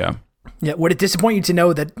 Yeah. Yeah. Would it disappoint you to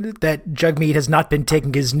know that Jugmeat has not been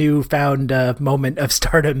taking his newfound moment of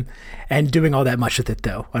stardom and doing all that much with it,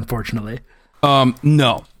 though? Unfortunately.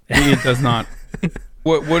 No, it does not.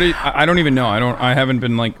 I don't even know. I haven't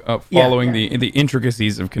been following the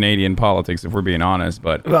intricacies of Canadian politics, if we're being honest.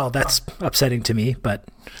 But well, that's upsetting to me. But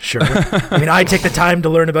sure. I mean, I take the time to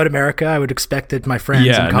learn about America. I would expect that my friends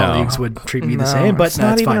and colleagues would treat me the same. But it's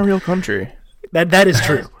not even fine. a real country. That is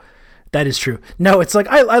true. That is true. No, it's like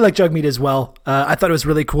I like Jugmeat as well. I thought it was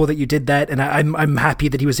really cool that you did that, and I'm happy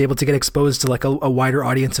that he was able to get exposed to like a wider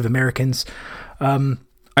audience of Americans.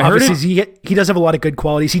 Obviously, he does have a lot of good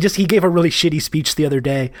qualities. He gave a really shitty speech the other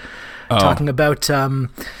day, talking about talking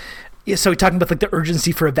about like the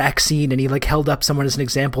urgency for a vaccine, and he like held up someone as an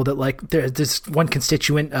example that like there's one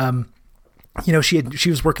constituent, she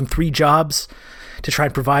was working 3 jobs to try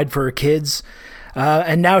and provide for her kids.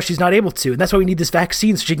 And now she's not able to, and that's why we need this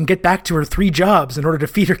vaccine so she can get back to her 3 jobs in order to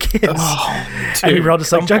feed her kids. Dude, and we were all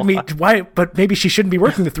just like, Jugmeat, why? But maybe she shouldn't be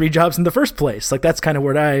working the 3 jobs in the first place. Like that's kind of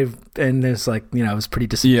where and it's like it was pretty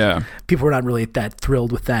people were not really that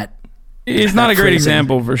thrilled with that. It's not a great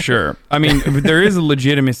example for sure. I mean, there is a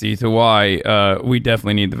legitimacy to why we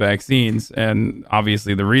definitely need the vaccines, and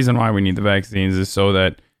obviously the reason why we need the vaccines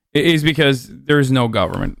is because there is no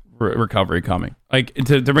government recovery coming. Like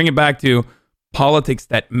to bring it back to politics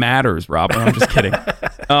that matters, Rob. I'm just kidding.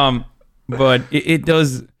 But it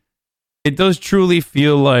does truly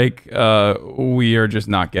feel like we are just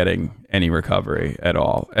not getting any recovery at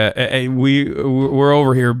all. We're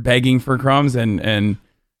over here begging for crumbs, and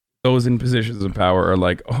those in positions of power are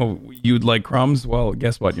like, oh, you'd like crumbs? Well,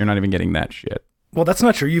 guess what? You're not even getting that shit. Well, that's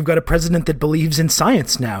not true. You've got a president that believes in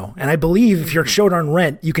science now. And I believe if you're short on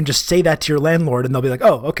rent, you can just say that to your landlord and they'll be like,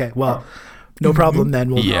 oh, okay, well, no problem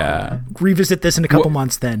then. We'll revisit this in a couple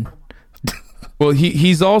months then. Well,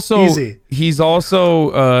 he's also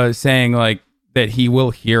saying like that he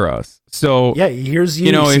will hear us. So yeah, he hears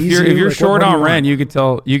you. If you're short on rent, you could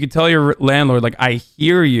tell your landlord like, I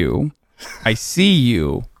hear you, I see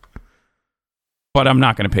you, but I'm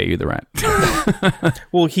not going to pay you the rent.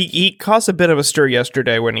 Well, he caused a bit of a stir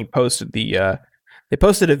yesterday when he posted they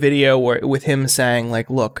posted a video with him saying like,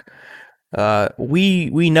 look,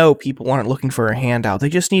 we know people aren't looking for a handout. They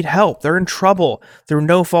just need help. They're in trouble. Through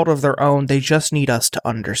no fault of their own. They just need us to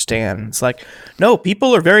understand. It's like, no,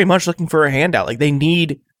 people are very much looking for a handout. Like they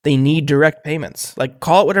need direct payments. Like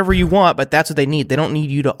call it whatever you want, but that's what they need. They don't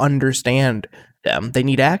need you to understand them. They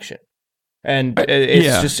need action. And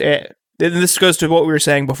this goes to what we were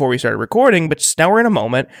saying before we started recording, but just now we're in a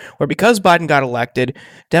moment where because Biden got elected,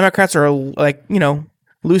 Democrats are like,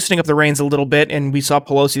 loosening up the reins a little bit. And we saw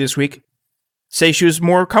Pelosi this week say she was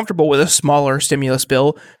more comfortable with a smaller stimulus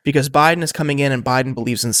bill because Biden is coming in and Biden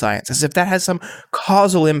believes in science, as if that has some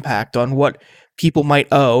causal impact on what people might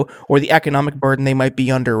owe or the economic burden they might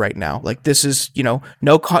be under right now. Like this is,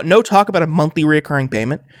 no talk about a monthly recurring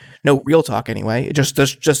payment, no real talk anyway. Just the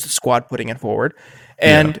squad putting it forward,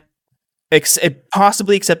 and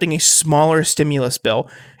possibly accepting a smaller stimulus bill,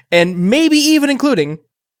 and maybe even including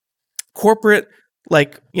corporate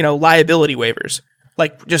liability waivers.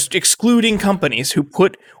 Like just excluding companies who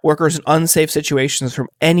put workers in unsafe situations from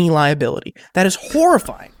any liability. That is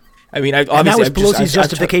horrifying. I mean, and that was Pelosi's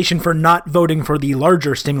justification for not voting for the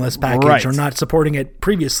larger stimulus package or not supporting it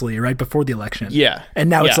previously, right before the election. Yeah, and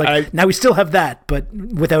now it's like now we still have that, but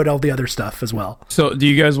without all the other stuff as well. So, do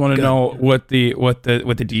you guys want to know what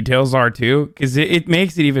the details are too? Because it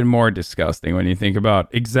makes it even more disgusting when you think about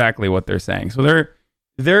exactly what they're saying. So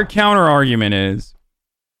their counter argument is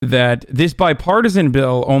that this bipartisan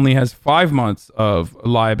bill only has 5 months of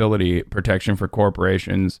liability protection for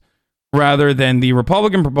corporations, rather than the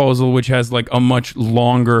Republican proposal, which has like a much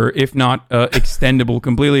longer, if not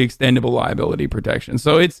completely extendable liability protection.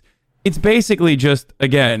 So it's basically just,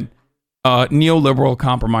 again, neoliberal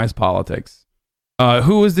compromise politics.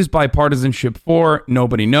 Who is this bipartisanship for?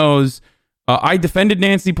 Nobody knows. I defended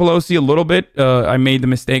Nancy Pelosi a little bit. I made the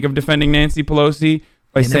mistake of defending Nancy Pelosi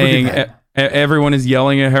by saying everyone is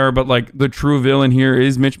yelling at her, but like the true villain here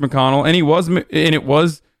is Mitch McConnell, and it was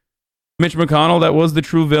Mitch McConnell that was the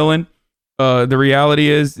true villain. The reality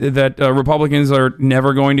is that Republicans are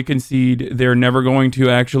never going to concede. They're never going to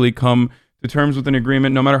actually come to terms with an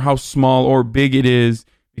agreement, no matter how small or big it is,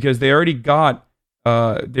 because they already got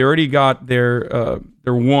their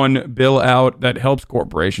one bill out that helps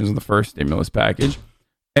corporations in the first stimulus package,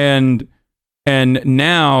 and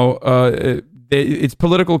now it's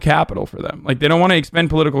political capital for them. Like, they don't want to expend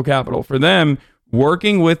political capital. For them,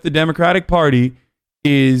 working with the Democratic Party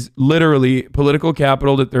is literally political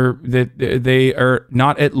capital that they are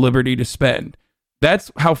not at liberty to spend.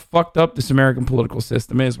 That's how fucked up this American political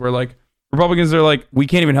system is, where like Republicans are like, we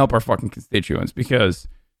can't even help our fucking constituents because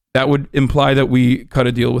that would imply that we cut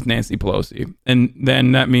a deal with Nancy Pelosi. And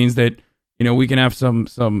then that means that, you know, we can have some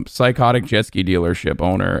psychotic jet ski dealership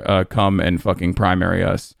owner come and fucking primary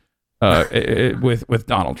us with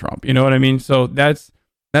Donald Trump. You know what I mean? So that's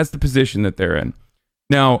the position that they're in.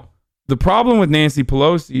 Now, the problem with Nancy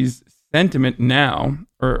Pelosi's sentiment now,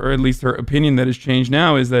 or at least her opinion that has changed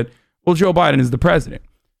now, is that, well, Joe Biden is the president.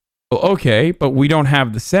 Well, okay, but we don't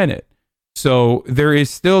have the Senate. So there is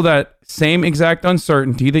still that same exact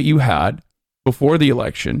uncertainty that you had before the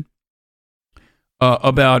election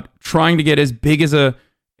about trying to get as big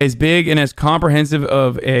and as comprehensive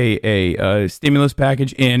of a stimulus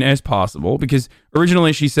package in as possible. Because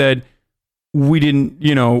originally she said, we didn't,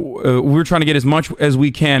 we're trying to get as much as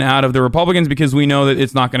we can out of the Republicans because we know that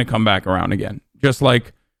it's not going to come back around again. Just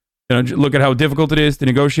like, look at how difficult it is to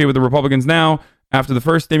negotiate with the Republicans now after the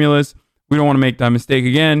first stimulus. We don't want to make that mistake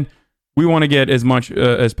again. We want to get as much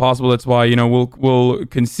as possible. That's why, we'll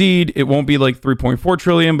concede. It won't be like 3.4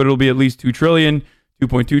 trillion, but it'll be at least 2 trillion,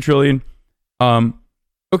 2.2 trillion.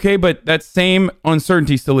 Okay, but that same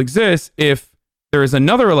uncertainty still exists if there is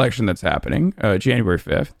another election that's happening, January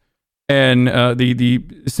 5th. And the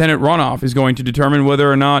Senate runoff is going to determine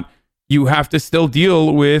whether or not you have to still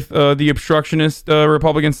deal with the obstructionist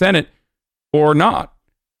Republican Senate or not.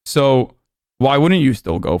 So why wouldn't you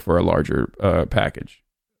still go for a larger package?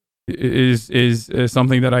 Is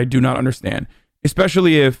something that I do not understand,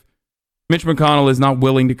 especially if Mitch McConnell is not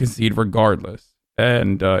willing to concede regardless.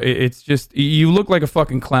 And it's just, you look like a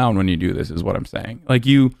fucking clown when you do this, is what I'm saying. Like,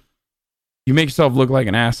 you make yourself look like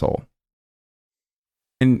an asshole.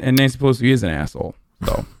 And Nancy Pelosi is an asshole,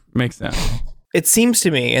 so it makes sense. It seems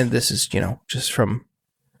to me, and this is, just from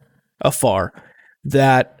afar,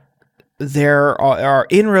 that there are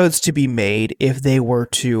inroads to be made if they were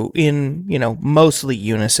to, in, mostly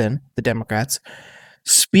unison, the Democrats,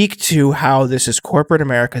 speak to how this is corporate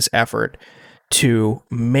America's effort to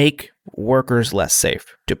make workers less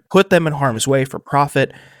safe, to put them in harm's way for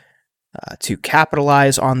profit, to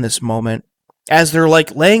capitalize on this moment, as they're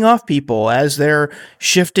like laying off people, as they're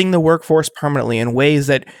shifting the workforce permanently in ways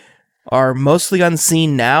that are mostly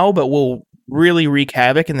unseen now, but will really wreak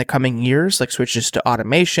havoc in the coming years, like switches to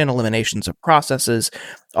automation, eliminations of processes,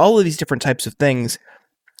 all of these different types of things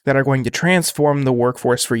that are going to transform the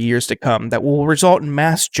workforce for years to come, that will result in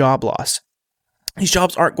mass job loss. These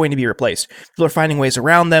jobs aren't going to be replaced. People are finding ways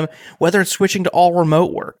around them, whether it's switching to all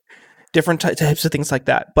remote work, different types of things like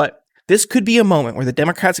that. But this could be a moment where the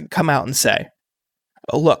Democrats can come out and say,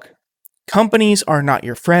 oh, look, companies are not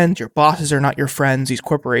your friends. Your bosses are not your friends. These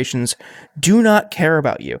corporations do not care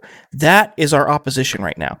about you. That is our opposition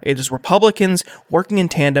right now. It is Republicans working in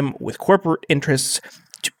tandem with corporate interests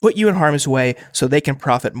to put you in harm's way so they can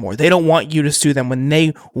profit more. They don't want you to sue them when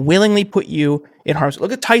they willingly put you in harm's way.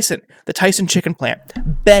 Look at Tyson, the Tyson chicken plant,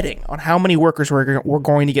 betting on how many workers were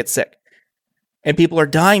going to get sick. And people are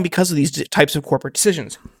dying because of these types of corporate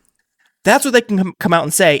decisions. That's what they can come out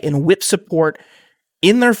and say and whip support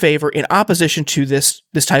in their favor in opposition to this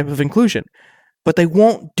type of inclusion. But they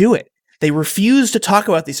won't do it. They refuse to talk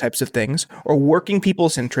about these types of things or working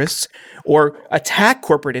people's interests or attack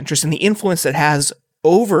corporate interests and the influence that has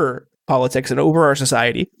over politics and over our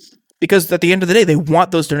society, because at the end of the day, they want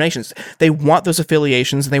those donations, they want those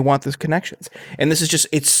affiliations, and they want those connections. And this is just,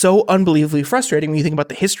 it's so unbelievably frustrating when you think about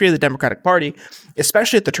the history of the Democratic Party,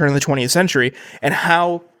 especially at the turn of the 20th century, and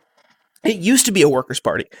how it used to be a workers'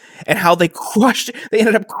 party, and how they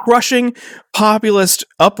ended up crushing populist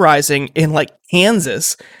uprising in like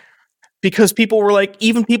Kansas, because people were like,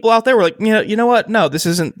 even people out there were like, you know what? No, this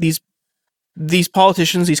isn't, these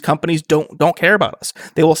politicians, these companies don't care about us.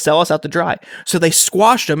 They will sell us out to dry. So they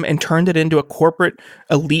squashed them and turned it into a corporate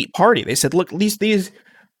elite party. They said, look, these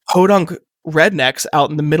podunk rednecks out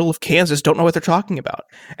in the middle of Kansas don't know what they're talking about.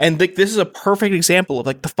 And this is a perfect example of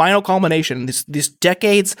like the final culmination, this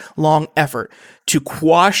decades long effort to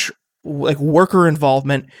quash like worker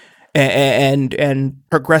involvement and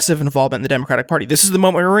progressive involvement in the Democratic Party. This is the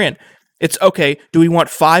moment we're in. It's okay. Do we want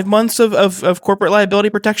 5 months of corporate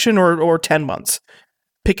liability protection or 10 months?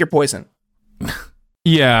 Pick your poison.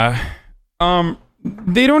 Yeah.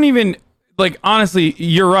 They don't even, like, honestly,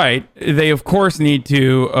 you're right. They of course need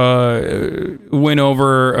to win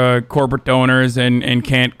over corporate donors and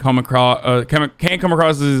can't come across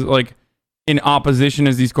as like in opposition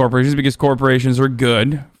as these corporations, because corporations are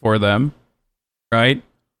good for them, right?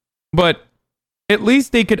 But at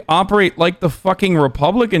least they could operate like the fucking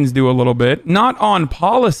Republicans do a little bit, not on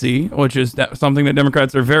policy, which is something that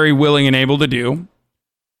Democrats are very willing and able to do,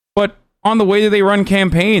 but on the way that they run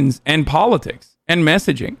campaigns and politics and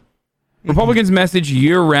messaging. Republicans message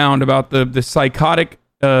year round about the psychotic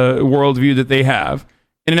worldview that they have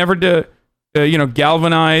in an effort to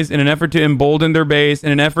galvanize, in an effort to embolden their base,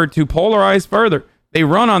 in an effort to polarize further. They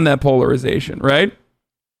run on that polarization, right?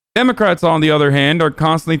 Democrats, on the other hand, are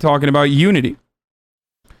constantly talking about unity.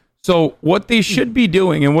 So what they should be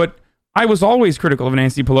doing, and what I was always critical of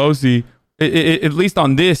Nancy Pelosi, at least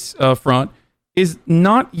on this front, is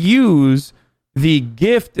not use the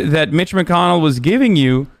gift that Mitch McConnell was giving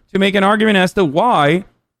you to make an argument as to why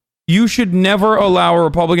you should never allow a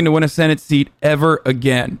Republican to win a Senate seat ever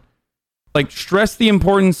again. Like, stress the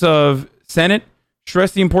importance of Senate,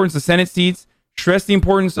 stress the importance of Senate seats, stress the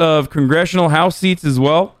importance of congressional House seats as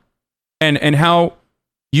well, and how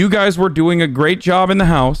you guys were doing a great job in the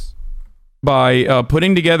House by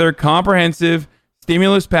putting together comprehensive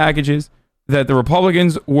stimulus packages that the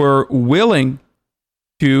Republicans were willing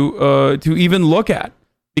to even look at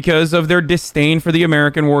because of their disdain for the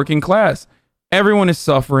American working class. Everyone is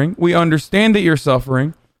suffering. We understand that you're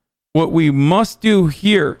suffering. What we must do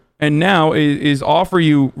here and now is offer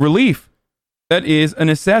you relief. That is a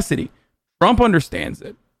necessity. Trump understands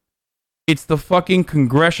it. It's the fucking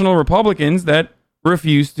congressional Republicans that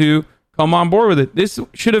refuse to come on board with it. This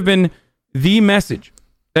should have been the message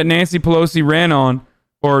that Nancy Pelosi ran on,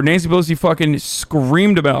 or Nancy Pelosi fucking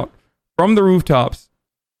screamed about from the rooftops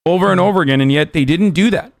over and over again, and yet they didn't do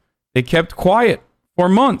that. They kept quiet for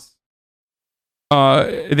months.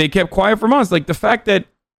 Like the fact that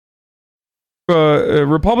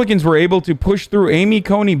Republicans were able to push through Amy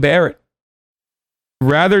Coney Barrett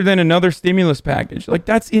rather than another stimulus package. Like,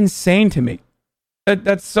 that's insane to me.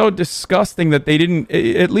 That's so disgusting that they didn't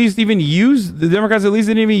the Democrats at least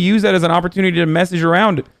didn't even use that as an opportunity to message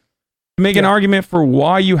around it, to make an argument for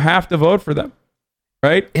why you have to vote for them.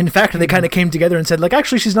 Right? In fact, they kind of came together and said, like,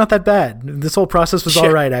 actually, she's not that bad. This whole process was all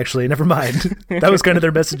right, actually. Never mind. That was kind of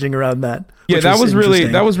their messaging around that. Yeah, that was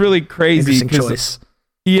really crazy. Interesting choice.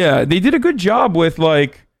 Yeah, they did a good job with,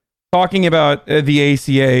 like, talking about the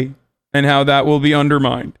ACA and how that will be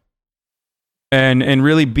undermined, and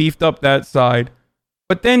really beefed up that side.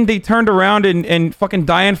 But then they turned around and fucking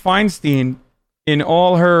Dianne Feinstein, in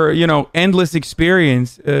all her, endless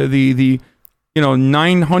experience, the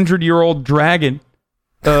 900-year-old dragon,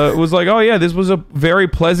 was like, oh yeah, this was a very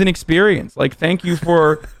pleasant experience. Like, thank you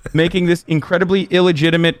for making this incredibly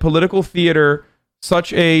illegitimate political theater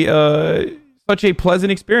such a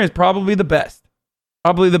pleasant experience. Probably the best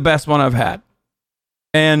one I've had.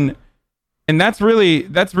 And that's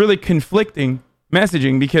really conflicting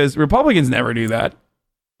messaging, because Republicans never do that.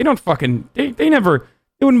 They don't fucking they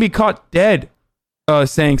wouldn't be caught dead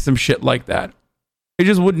saying some shit like that. They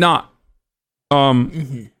just would not.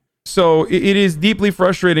 So it is deeply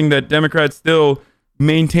frustrating that Democrats still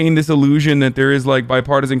maintain this illusion that there is, like,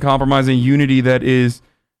 bipartisan compromise and unity that is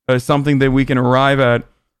something that we can arrive at,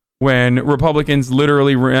 when Republicans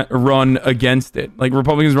literally run against it. Like,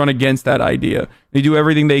 Republicans run against that idea. They do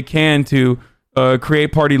everything they can to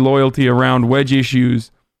create party loyalty around wedge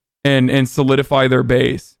issues and solidify their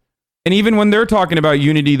base. And even when they're talking about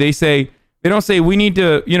unity, they don't say we need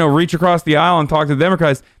to, reach across the aisle and talk to the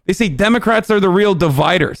Democrats. They say Democrats are the real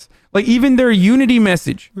dividers. Like, even their unity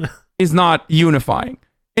message is not unifying.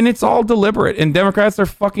 And it's all deliberate. And Democrats are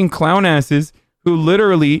fucking clown asses who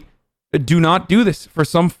literally do not do this for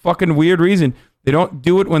some fucking weird reason. They don't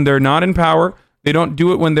do it when they're not in power. They don't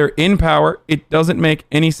do it when they're in power. It doesn't make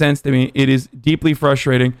any sense to me. It is deeply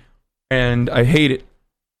frustrating, and I hate it.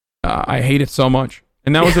 I hate it so much.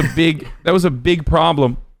 And that was a big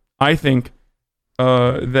problem, I think,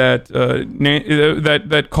 that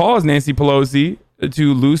caused Nancy Pelosi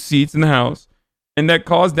to lose seats in the House, and that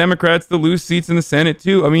caused Democrats to lose seats in the Senate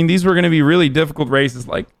too. I mean, these were going to be really difficult races,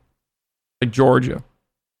 like Georgia,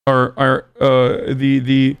 or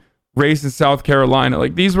the race in South Carolina.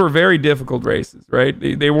 Like, these were very difficult races, right?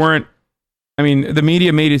 They weren't. I mean, the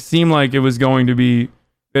media made it seem like it was going to be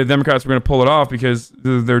the Democrats were going to pull it off because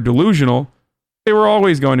they're delusional. They were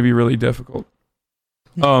always going to be really difficult.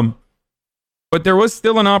 But there was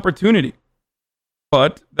still an opportunity.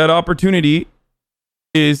 But that opportunity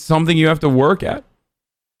is something you have to work at.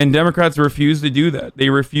 And Democrats refuse to do that. They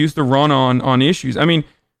refuse to run on issues. I mean,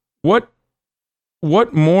 what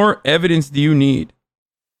more evidence do you need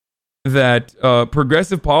that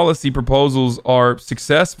progressive policy proposals are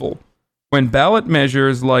successful when ballot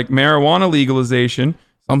measures like marijuana legalization,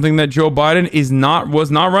 something that Joe Biden was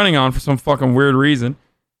not running on for some fucking weird reason,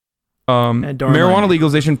 marijuana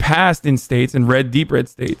legalization passed in states and deep red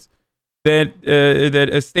states that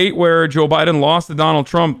a state where Joe Biden lost to Donald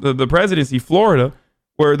Trump the presidency, Florida,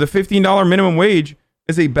 where the $15 minimum wage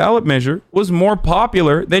as a ballot measure was more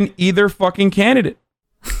popular than either fucking candidate.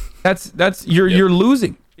 You're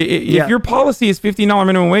losing. If your policy is $15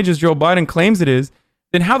 minimum wage as Joe Biden claims it is,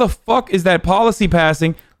 then how the fuck is that policy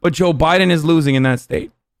passing but Joe Biden is losing in that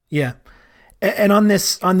state? Yeah. And on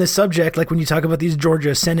this subject, like when you talk about these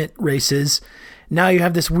Georgia Senate races, now you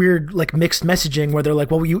have this weird like mixed messaging where they're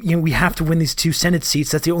like, well, we have to win these 2 Senate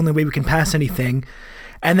seats. That's the only way we can pass anything.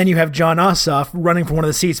 And then you have John Ossoff running for one of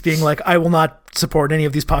the seats being like, I will not support any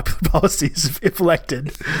of these popular policies if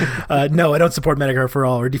elected. No, I don't support Medicare for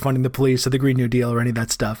all or defunding the police or the Green New Deal or any of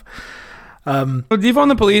that stuff. Defund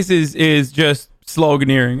the police is just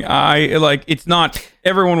sloganeering. It's not,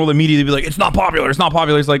 everyone will immediately be like, it's not popular.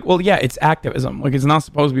 It's like, well, yeah, it's activism. Like, it's not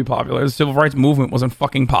supposed to be popular. The civil rights movement wasn't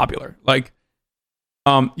fucking popular. Like,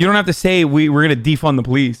 you don't have to say we're going to defund the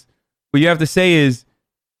police. What you have to say is,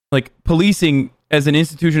 like, policing as an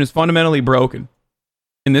institution is fundamentally broken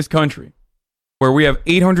in this country, where we have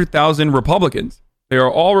 800,000 Republicans. They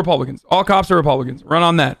are all Republicans. All cops are Republicans. Run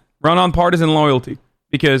on that. Run on partisan loyalty,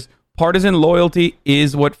 because partisan loyalty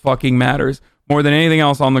is what fucking matters more than anything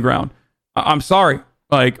else on the ground. I'm sorry.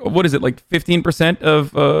 Like, what is it? Like 15%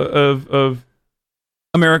 of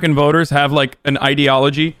American voters have like an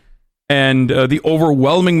ideology, and the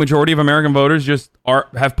overwhelming majority of American voters just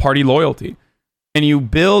have party loyalty. And you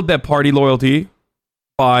build that party loyalty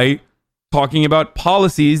by talking about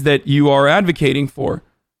policies that you are advocating for,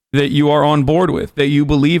 that you are on board with, that you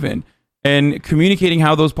believe in, and communicating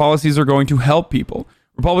how those policies are going to help people.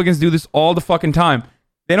 Republicans do this all the fucking time.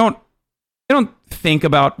 They don't think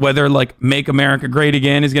about whether like Make America Great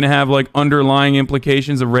Again is going to have like underlying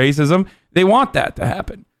implications of racism. They want that to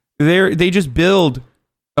happen. They just build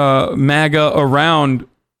MAGA around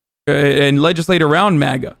and legislate around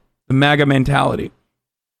MAGA, the MAGA mentality.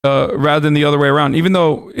 Rather than the other way around, even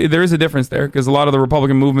though there is a difference there, because a lot of the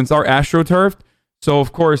Republican movements are astroturfed. So,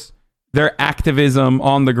 of course, their activism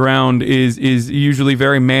on the ground is usually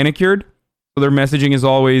very manicured. So their messaging is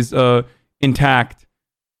always intact.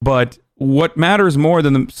 But what matters more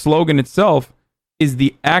than the slogan itself is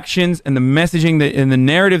the actions and the messaging and the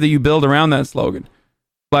narrative that you build around that slogan.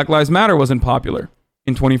 Black Lives Matter wasn't popular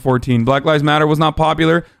in 2014. Black Lives Matter was not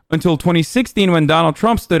popular until 2016 when Donald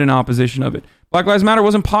Trump stood in opposition of it. Black Lives Matter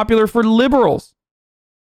wasn't popular for liberals,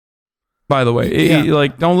 by the way.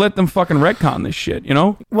 Like, don't let them fucking retcon this shit, you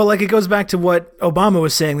know? Well, like, it goes back to what Obama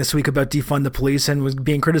was saying this week about defund the police and was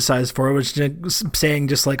being criticized for it, which was saying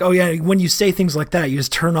just like, oh yeah, when you say things like that, you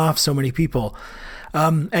just turn off so many people.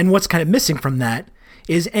 And what's kind of missing from that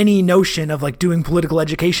is any notion of like doing political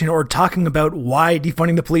education or talking about why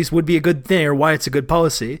defunding the police would be a good thing or why it's a good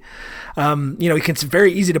policy. It's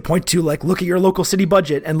very easy to point to like, look at your local city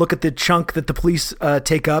budget and look at the chunk that the police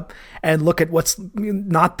take up and look at what's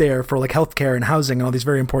not there for like healthcare and housing and all these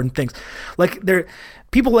very important things. Like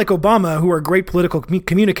people like Obama, who are great political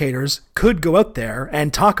communicators, could go out there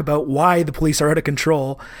and talk about why the police are out of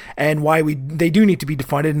control and why they do need to be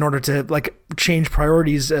defunded in order to like change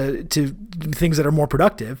priorities to things that are more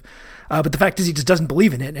productive. But the fact is, he just doesn't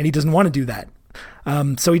believe in it, and he doesn't want to do that.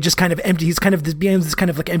 So he just kind of empty. He's kind of this kind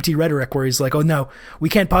of like empty rhetoric where he's like, "Oh no, we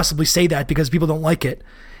can't possibly say that because people don't like it,"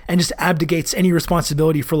 and just abdicates any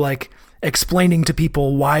responsibility for like explaining to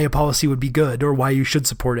people why a policy would be good or why you should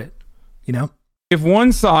support it. You know. If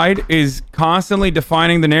one side is constantly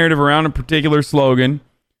defining the narrative around a particular slogan,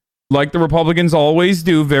 like the Republicans always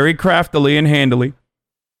do very craftily and handily,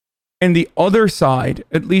 and the other side,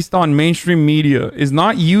 at least on mainstream media, is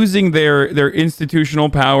not using their institutional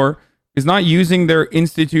power, is not using their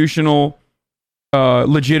institutional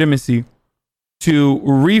legitimacy to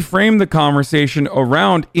reframe the conversation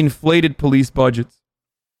around inflated police budgets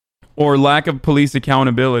or lack of police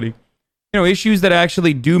accountability. Issues that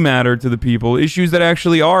actually do matter to the people, issues that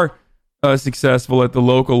actually are successful at the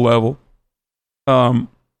local level,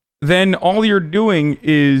 then all you're doing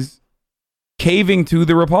is caving to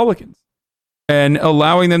the Republicans and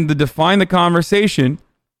allowing them to define the conversation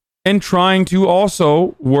and trying to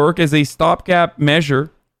also work as a stopgap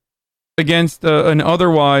measure against an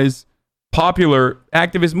otherwise popular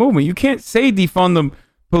activist movement. You can't say defund the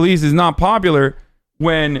police is not popular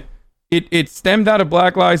when it stemmed out of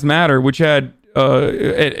Black Lives Matter, which had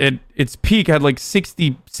at its peak had like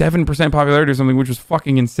 67% popularity or something, which was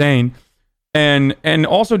fucking insane. And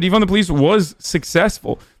also defund the police was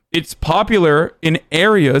successful. It's popular in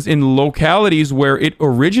areas, in localities where it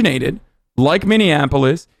originated, like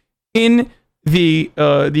Minneapolis, in the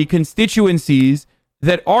constituencies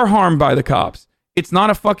that are harmed by the cops, It's not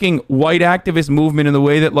a fucking white activist movement in the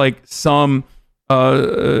way that like some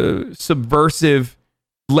subversive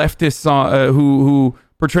leftists who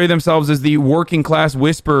portray themselves as the working class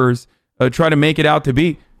whisperers try to make it out to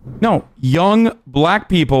be. No, young black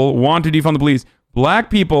people want to defund the police. Black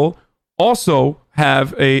people also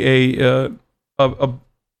have a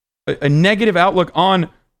negative outlook on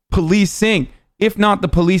policing, if not the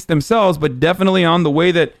police themselves, but definitely on the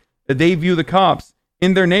way that they view the cops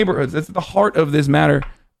in their neighborhoods. That's the heart of this matter.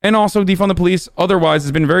 And also defund the police otherwise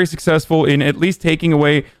has been very successful in at least taking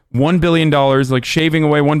away $1 billion, like shaving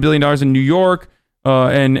away $1 billion in New York,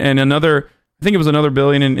 and another, I think it was another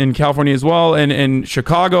billion in California as well, and in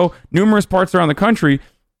Chicago, numerous parts around the country.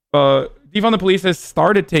 Defund the police has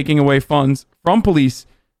started taking away funds from police,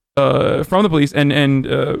 from the police, and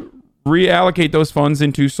reallocate those funds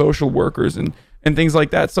into social workers and things like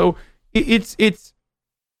that. So it's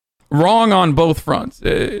wrong on both fronts.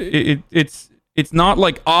 It's not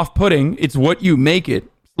like off-putting. It's what you make it.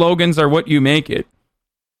 Slogans are what you make it.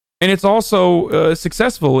 And it's also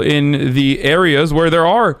successful in the areas where there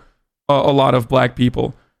are a lot of black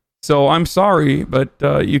people. So I'm sorry, but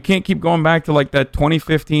you can't keep going back to like that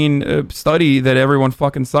 2015 study that everyone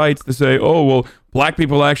fucking cites to say, oh, well, black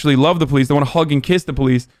people actually love the police. They want to hug and kiss the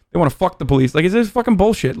police. They want to fuck the police. Like, is this fucking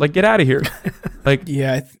bullshit? Like, get out of here. Like,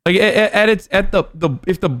 yeah. Like at the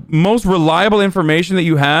if the most reliable information that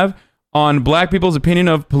you have on black people's opinion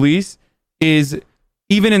of police is,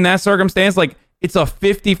 even in that circumstance, like it's a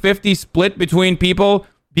 50-50 split between people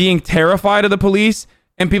being terrified of the police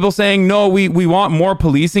and people saying, no, we want more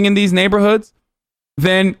policing in these neighborhoods,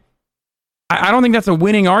 then I don't think that's a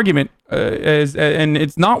winning argument. And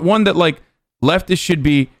it's not one that like leftists should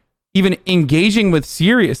be even engaging with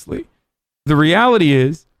seriously. The reality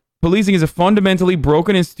is policing is a fundamentally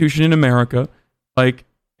broken institution in America. Like,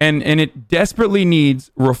 and it desperately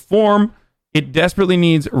needs reform. It desperately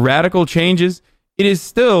needs radical changes. It is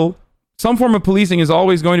still, some form of policing is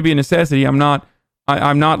always going to be a necessity. I'm not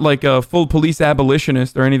like a full police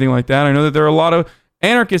abolitionist or anything like that. I know that there are a lot of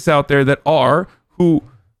anarchists out there that are, who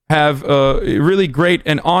have really great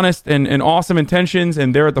and honest and awesome intentions,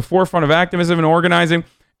 and they're at the forefront of activism and organizing,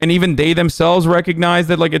 and even they themselves recognize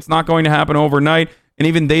that like it's not going to happen overnight, and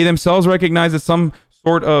even they themselves recognize that some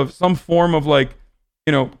form of like,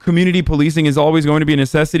 you know, community policing is always going to be a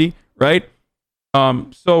necessity, right?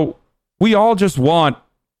 So we all just want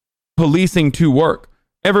policing to work.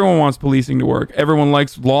 Everyone wants policing to work. Everyone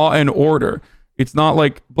likes law and order. It's not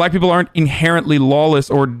like black people aren't inherently lawless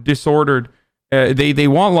or disordered. They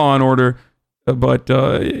want law and order, but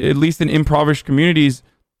at least in impoverished communities,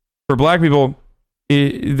 for black people,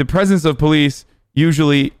 the presence of police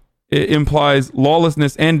usually implies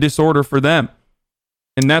lawlessness and disorder for them,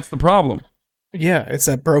 and that's the problem. Yeah, it's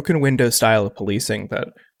that broken window style of policing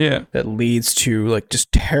that leads to like just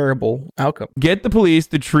terrible outcome. Get the police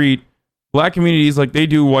to treat black communities like they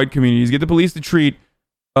do white communities. Get the police to treat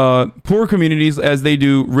poor communities as they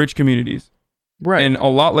do rich communities. Right. And a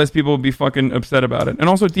lot less people will be fucking upset about it. And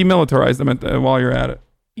also demilitarize them while you're at it.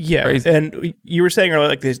 Yeah. Crazy. And you were saying earlier,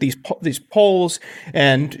 like there's these polls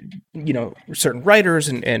and, you know, certain writers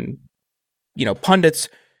and you know, pundits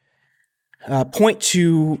point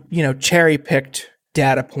to, you know, cherry-picked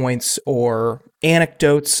data points or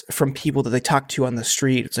anecdotes from people that they talk to on the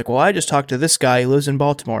street. It's like, well, I just talked to this guy who lives in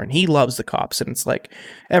Baltimore and he loves the cops. And it's like,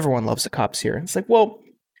 everyone loves the cops here. And it's like, well,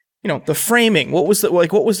 you know, the framing, what was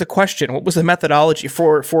the question? What was the methodology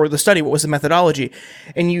for the study? What was the methodology?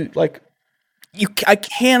 And I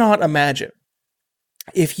cannot imagine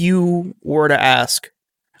if you were to ask,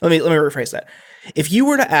 let me rephrase that. If you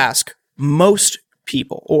were to ask most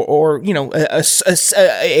people or you know,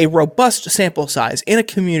 a robust sample size in a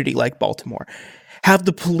community like Baltimore, have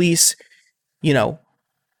the police, you know,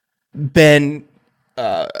 been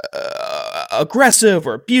aggressive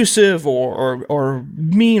or abusive or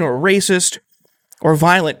mean or racist or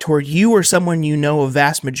violent toward you or someone you know, a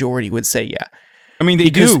vast majority would say yeah. I mean, they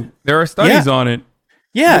do. There are studies on it.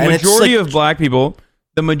 Yeah. The majority of black people,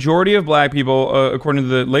 according to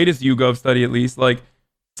the latest YouGov study at least, like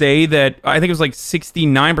say that, I think it was like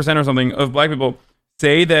 69% or something of black people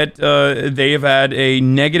say that they have had a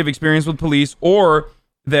negative experience with police, or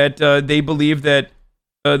that they believe that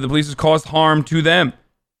the police has caused harm to them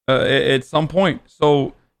at some point.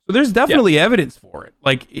 So there's definitely evidence for it.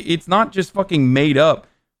 Like, it's not just fucking made up.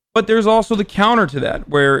 But there's also the counter to that,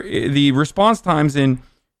 where the response times in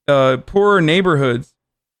poorer neighborhoods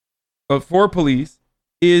for police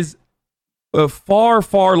is far,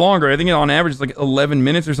 far longer. I think on average it's like 11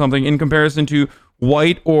 minutes or something, in comparison to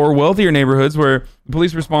white or wealthier neighborhoods where the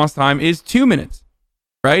police response time is 2 minutes,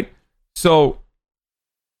 right? So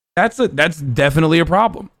that's definitely a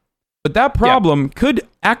problem. But that problem could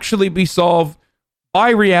actually be solved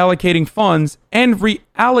by reallocating funds and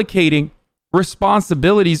reallocating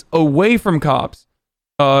responsibilities away from cops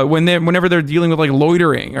whenever they're dealing with like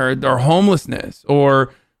loitering or homelessness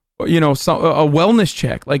or a wellness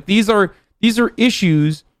check. Like these are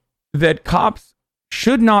issues that cops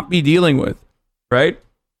should not be dealing with, right?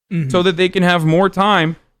 Mm-hmm. So that they can have more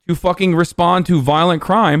time to fucking respond to violent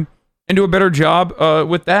crime and do a better job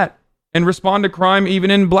with that, and respond to crime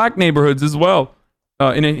even in black neighborhoods as well,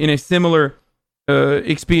 in a similar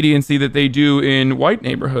expediency that they do in white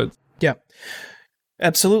neighborhoods. Yeah,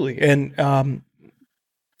 absolutely. And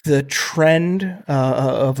the trend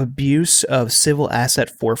of abuse of civil asset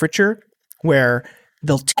forfeiture, where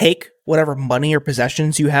they'll take whatever money or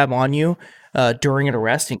possessions you have on you during an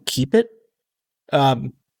arrest and keep it.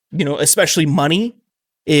 Especially money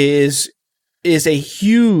is a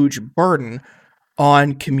huge burden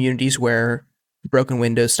on communities where broken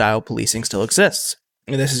window style policing still exists.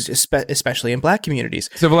 And this is especially in black communities.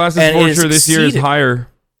 Civil asset forfeiture this year is higher.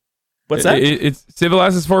 What's that? It's civil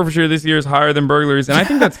asset forfeiture this year is higher than burglaries, and I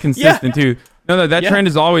think that's consistent too. No, that trend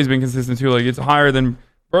has always been consistent too. Like it's higher than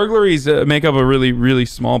burglaries. Make up a really, really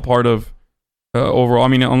small part of overall. I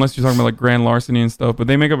mean, unless you're talking about like grand larceny and stuff, but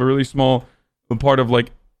they make up a really small part of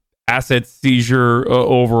like asset seizure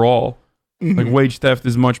overall. Mm-hmm. Like wage theft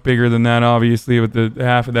is much bigger than that, obviously, but the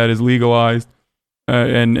half of that is legalized,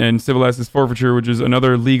 and civil asset forfeiture, which is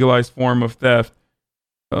another legalized form of theft,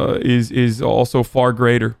 is also far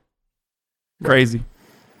greater. Crazy.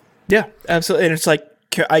 Yeah, absolutely. And it's like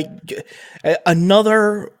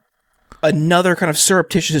another kind of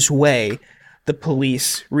surreptitious way the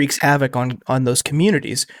police wreaks havoc on those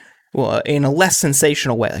communities. Well, in a less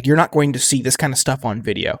sensational way. Like you're not going to see this kind of stuff on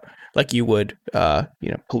video like you would,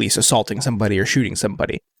 police assaulting somebody or shooting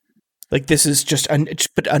somebody. Like this is just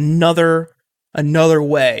another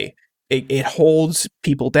way it holds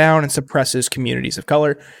people down and suppresses communities of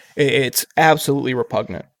color. It's absolutely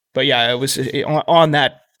repugnant. But yeah, it was on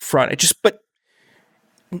that front. But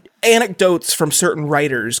anecdotes from certain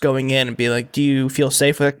writers going in and be like, do you feel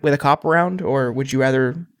safe with a cop around, or would you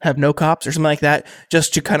rather have no cops or something like that,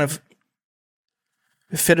 just to kind of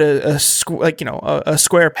fit a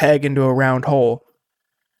square peg into a round hole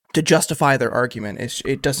to justify their argument.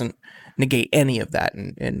 It doesn't negate any of that.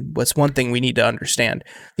 And what's one thing we need to understand,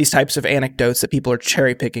 these types of anecdotes that people are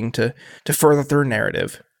cherry picking to further their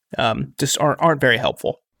narrative just aren't very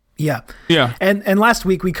helpful. Yeah. Yeah. And last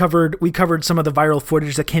week we covered some of the viral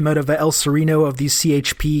footage that came out of El Sereno of these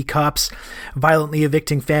CHP cops violently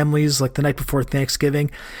evicting families like the night before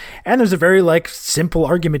Thanksgiving. And there's a very simple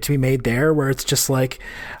argument to be made there where it's just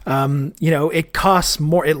it costs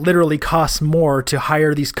more. It literally costs more to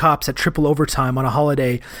hire these cops at triple overtime on a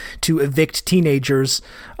holiday to evict teenagers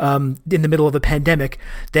in the middle of a pandemic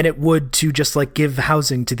than it would to just give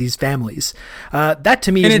housing to these families. That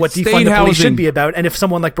to me is what defund the police should be about. And if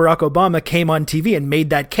someone like Barack Obama came on TV and made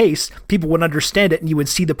that case, people would understand it and you would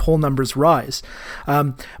see the poll numbers rise.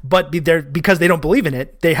 But because they don't believe in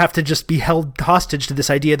it, they have to just be held hostage to this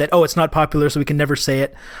idea that, it's not popular, so we can never say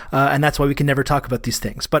it. And that's why we can never talk about these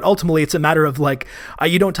things. But ultimately, it's a matter of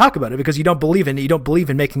you don't talk about it because you don't believe in it. You don't believe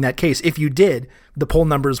in making that case. If you did, the poll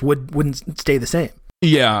numbers wouldn't stay the same.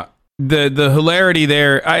 Yeah. The hilarity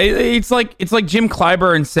there, it's like Jim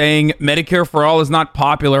Clyburn saying Medicare for all is not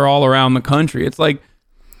popular all around the country. It's like,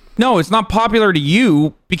 no, it's not popular to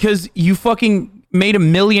you because you fucking made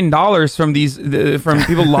 $1 million from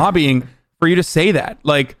people lobbying for you to say that.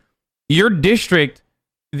 Like your district,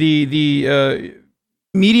 the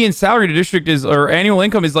median salary to district or annual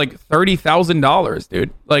income is $30,000,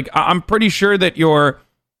 dude. Like I'm pretty sure that your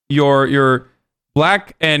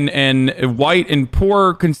black and white and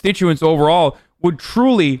poor constituents overall would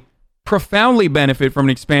truly profoundly benefit from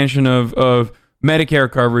an expansion of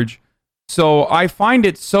Medicare coverage. So I find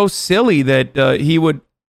it so silly that he would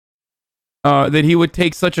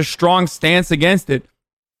take such a strong stance against it,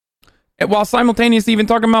 while simultaneously even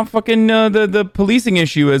talking about fucking the policing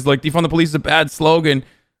issue as defund the police is a bad slogan.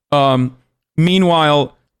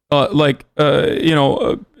 Meanwhile,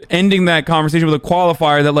 ending that conversation with a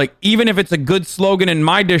qualifier that even if it's a good slogan in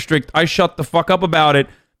my district, I shut the fuck up about it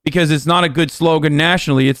because it's not a good slogan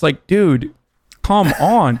nationally. It's like, dude, come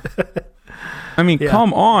on. I mean,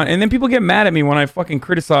 come on. And then people get mad at me when I fucking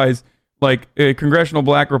criticize congressional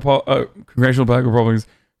black Republicans,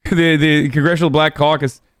 the Congressional Black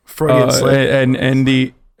Caucus, Freudian slip, and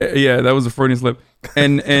the that was a Freudian slip,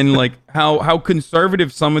 and how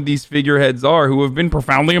conservative some of these figureheads are who have been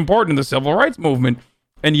profoundly important in the civil rights movement,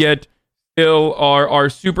 and yet still are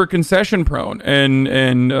super concession prone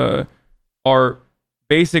and are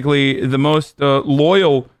basically the most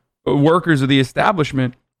loyal workers of the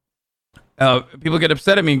establishment, people get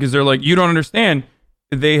upset at me because they're like, you don't understand.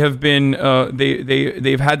 They have been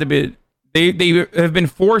they've had to be they have been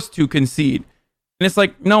forced to concede. And it's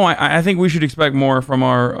like, no, I think we should expect more from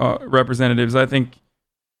our representatives. I think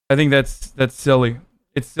that's silly.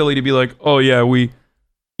 It's silly to be like, oh yeah,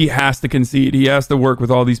 he has to concede. He has to work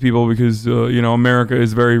with all these people because America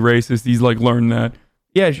is very racist. He's like learned that.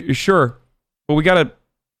 Yeah, sure, but we gotta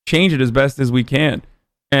change it as best as we can,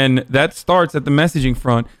 and that starts at the messaging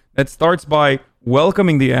front. That starts by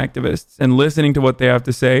welcoming the activists and listening to what they have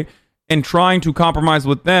to say and trying to compromise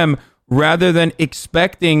with them rather than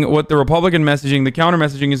expecting what the Republican messaging, the counter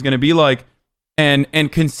messaging is going to be like, and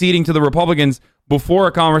conceding to the Republicans before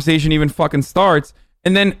a conversation even fucking starts,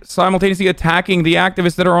 and then simultaneously attacking the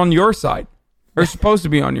activists that are on your side, or supposed to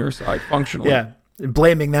be on your side functionally. Yeah,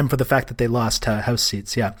 blaming them for the fact that they lost House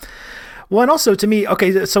seats. Yeah. Well, and also to me,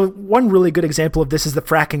 okay, so one really good example of this is the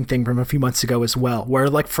fracking thing from a few months ago as well, where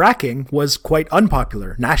like fracking was quite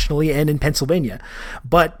unpopular nationally and in Pennsylvania.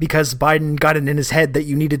 But because Biden got it in his head that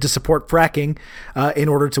you needed to support fracking in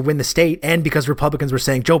order to win the state, and because Republicans were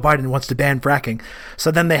saying Joe Biden wants to ban fracking. So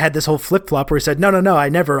then they had this whole flip-flop where he said, no, I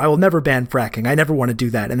will never ban fracking. I never want to do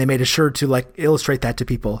that. And they made sure to like illustrate that to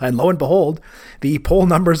people. And lo and behold, the poll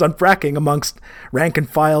numbers on fracking amongst rank and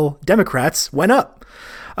file Democrats went up.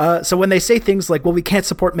 So when they say things like, well, we can't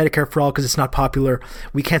support Medicare for all because it's not popular,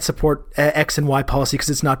 we can't support X and Y policy because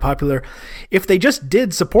it's not popular, if they just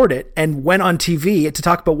did support it and went on TV to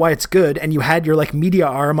talk about why it's good, and you had your like media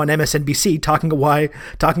arm on MSNBC talking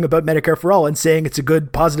about Medicare for all and saying it's a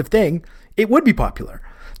good, positive thing, it would be popular.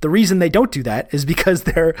 The reason they don't do that is because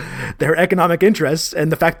their economic interests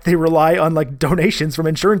and the fact that they rely on like donations from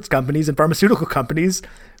insurance companies and pharmaceutical companies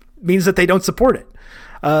means that they don't support it.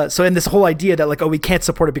 So in this whole idea that like, oh, we can't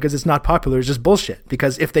support it because it's not popular is just bullshit.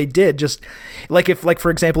 Because if they did, just like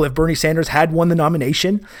for example, if Bernie Sanders had won the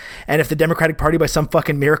nomination, and if the Democratic Party by some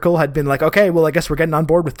fucking miracle had been like, okay, well, I guess we're getting on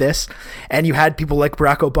board with this, and you had people like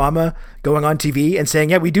Barack Obama going on TV and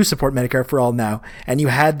saying, yeah, we do support Medicare for all now, and you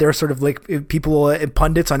had their sort of like people,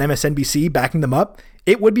 pundits on MSNBC backing them up,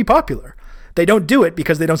 it would be popular. They don't do it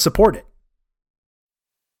because they don't support it.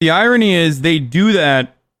 The irony is they do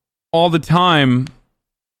that all the time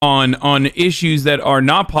on issues that are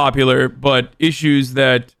not popular, but issues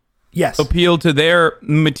that appeal to their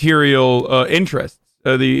material interests,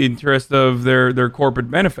 the interest of their corporate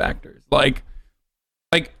benefactors. Like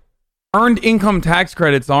earned income tax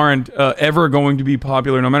credits aren't ever going to be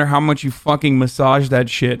popular, no matter how much you fucking massage that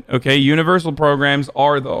shit. Okay, universal programs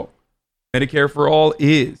are, though. Medicare for all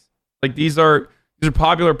is. Like these are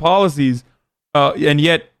popular policies, and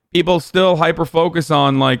yet people still hyper focus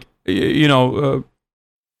on like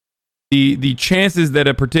the chances that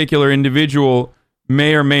a particular individual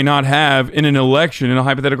may or may not have in an election, in a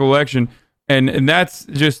hypothetical election. And that's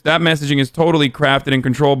just, that messaging is totally crafted and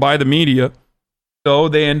controlled by the media. So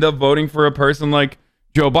they end up voting for a person like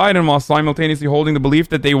Joe Biden while simultaneously holding the belief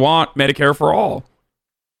that they want Medicare for all.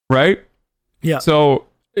 Right? Yeah. So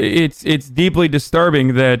it's deeply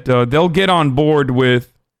disturbing that they'll get on board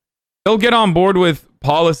with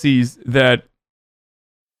policies that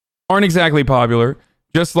aren't exactly popular.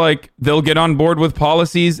 Just like they'll get on board with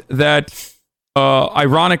policies that,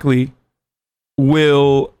 ironically,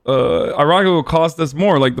 will cost us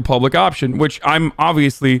more, like the public option, which I'm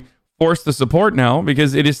obviously forced to support now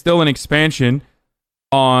because it is still an expansion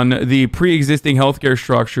on the pre-existing healthcare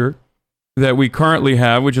structure that we currently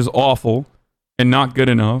have, which is awful and not good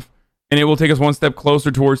enough, and it will take us one step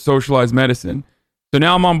closer towards socialized medicine. So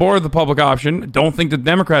now I'm on board with the public option. Don't think the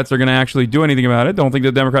Democrats are going to actually do anything about it. Don't think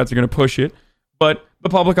the Democrats are going to push it. But the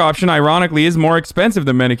public option, ironically, is more expensive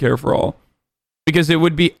than Medicare for all because it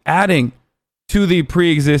would be adding to the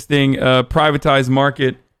pre-existing privatized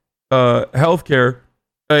market healthcare,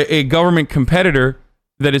 a government competitor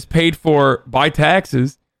that is paid for by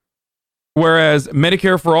taxes, whereas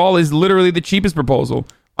Medicare for all is literally the cheapest proposal.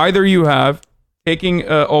 Either you have taking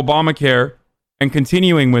Obamacare and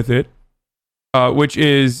continuing with it, which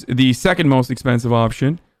is the second most expensive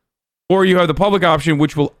option, or you have the public option,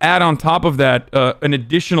 which will add on top of that an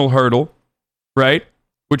additional hurdle, right?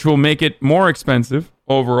 Which will make it more expensive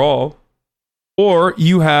overall. Or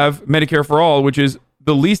you have Medicare for all, which is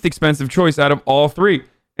the least expensive choice out of all three.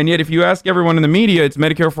 And yet, if you ask everyone in the media, it's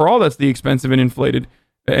Medicare for all that's the expensive and inflated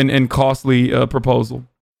and costly proposal.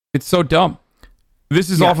 It's so dumb. This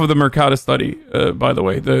is off of the Mercatus study, by the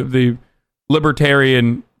way, the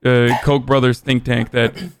libertarian Koch brothers think tank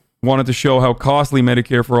that wanted to show how costly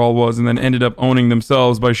Medicare for all was, and then ended up owning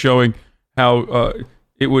themselves by showing how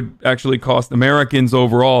it would actually cost Americans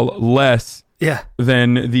overall less Yeah.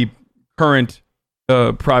 than the current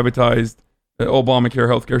privatized Obamacare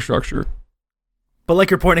healthcare structure. But like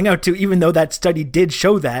you're pointing out too, even though that study did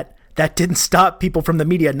show that, that didn't stop people from the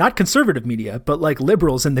media, not conservative media, but like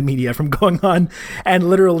liberals in the media, from going on and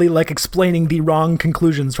literally like explaining the wrong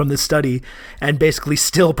conclusions from this study and basically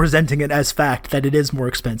still presenting it as fact that it is more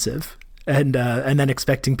expensive. And then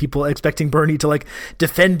expecting Bernie to like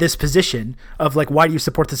defend this position of like, why do you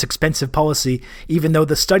support this expensive policy, even though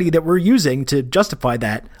the study that we're using to justify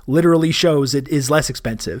that literally shows it is less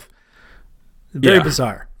expensive. Very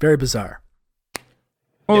bizarre. Very bizarre.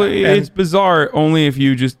 Well, it's bizarre only if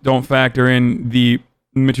you just don't factor in the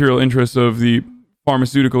material interests of the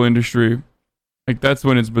pharmaceutical industry. Like, that's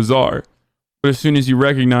when it's bizarre. But as soon as you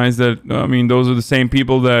recognize that, I mean, those are the same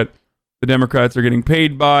people that the Democrats are getting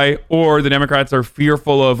paid by, or the Democrats are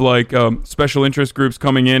fearful of like special interest groups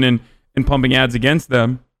coming in and pumping ads against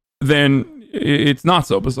them, then it's not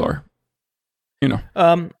so bizarre. You know.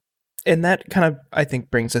 And that kind of, I think,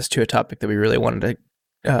 brings us to a topic that we really wanted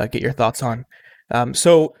to get your thoughts on.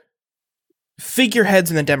 So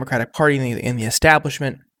figureheads in the Democratic Party and in the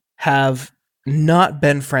establishment have not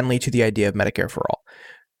been friendly to the idea of Medicare for all,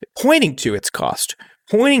 pointing to its cost,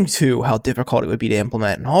 pointing to how difficult it would be to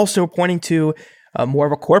implement, and also pointing to more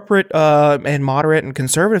of a corporate and moderate and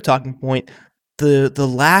conservative talking point, the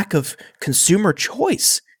lack of consumer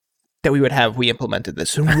choice that we would have if we implemented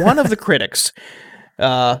this. And one of the critics,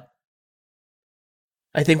 I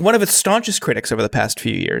think one of its staunchest critics over the past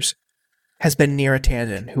few years, has been Neera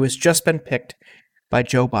Tanden, who has just been picked by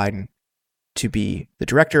Joe Biden to be the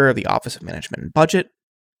director of the Office of Management and Budget.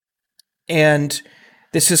 And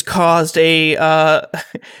this has caused a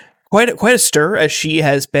quite a stir, as she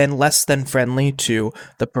has been less than friendly to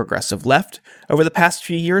the progressive left over the past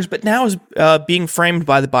few years, but now is being framed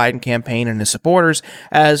by the Biden campaign and his supporters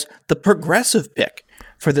as the progressive pick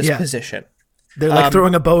for this position. They're like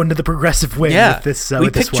throwing a bow into the progressive wing with this. We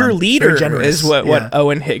picked your leader, is what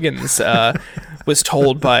Owen Higgins was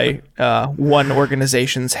told by one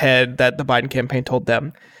organization's head that the Biden campaign told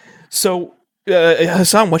them. So,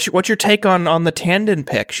 Hasan, what's your take on the Tanden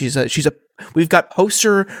pick? We've got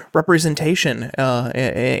poster representation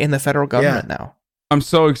in the federal government now. I'm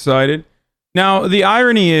so excited. Now, the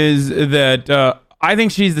irony is that I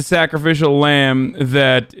think she's the sacrificial lamb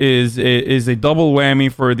that is a double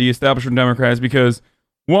whammy for the establishment Democrats, because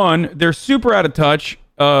one, they're super out of touch,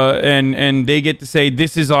 and they get to say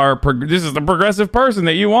this is the progressive person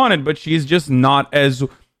that you wanted, but she's just not as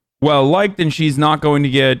well liked, and she's not going to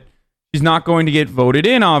get voted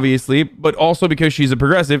in, obviously, but also because she's a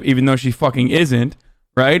progressive, even though she fucking isn't,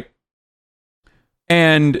 right?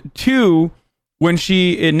 And two, when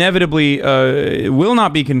she inevitably will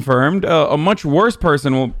not be confirmed, a much worse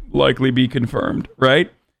person will likely be confirmed,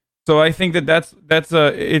 right? So I think it's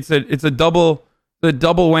a double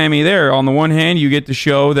whammy there. On the one hand, you get to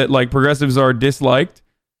show that like progressives are disliked,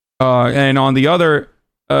 and on the other,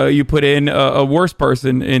 you put in a worse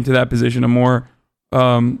person into that position, a more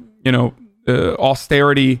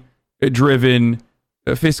austerity-driven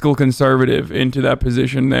fiscal conservative into that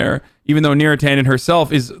position there. Even though Neera Tanden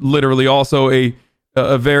herself is literally also a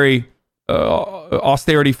very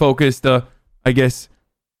austerity-focused, I guess,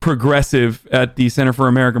 progressive at the Center for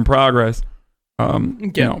American Progress.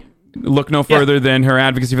 Look no further than her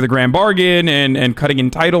advocacy for the grand bargain and cutting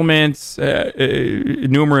entitlements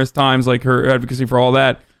numerous times, like her advocacy for all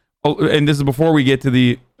that. And this is before we get to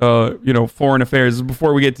the foreign affairs. This is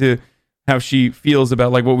before we get to how she feels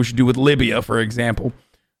about like what we should do with Libya, for example.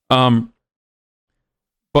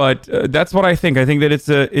 But that's what I think. I think that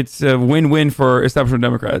it's a win-win for establishment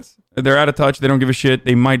Democrats. They're out of touch. They don't give a shit.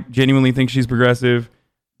 They might genuinely think she's progressive,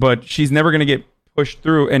 but she's never going to get pushed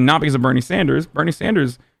through, and not because of Bernie Sanders. Bernie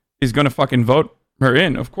Sanders is going to fucking vote her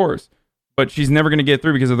in, of course, but she's never going to get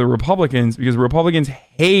through because of the Republicans, because Republicans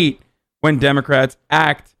hate when Democrats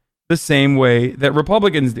act the same way that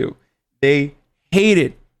Republicans do. They hate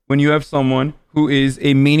it when you have someone who is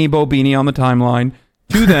a meanie bobini on the timeline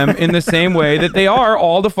to them in the same way that they are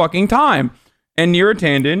all the fucking time. And Neera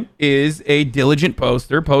Tanden is a diligent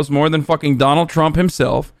poster, posts more than fucking Donald Trump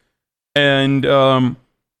himself. And, on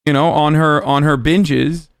her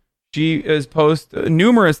binges, she has posted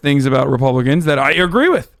numerous things about Republicans that I agree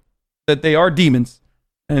with, that they are demons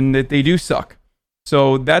and that they do suck.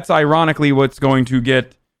 So that's ironically what's going to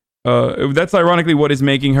get, that's ironically what is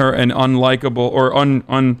making her an unlikable or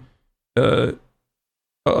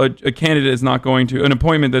a candidate is not going to, an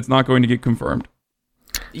appointment that's not going to get confirmed.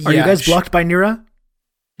 Are you guys blocked by Neera?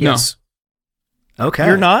 Yes. No. Okay.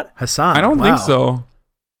 You're not? Hasan. I don't think so.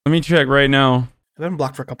 Let me check right now. I've been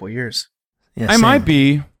blocked for a couple of years. Yeah, I might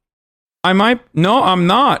be. No, I'm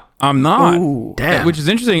not. I'm not. Ooh, damn. Which is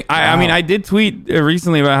interesting. I mean, I did tweet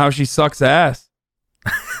recently about how she sucks ass.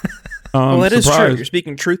 Well, that is true. Surprised. You're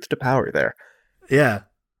speaking truth to power there. Yeah.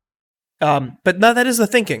 But no, that is the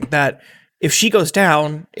thinking, that if she goes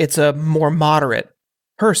down, it's a more moderate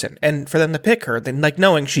person. And for them to pick her, then like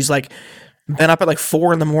knowing she's like been up at like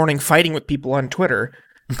 4 a.m. fighting with people on Twitter,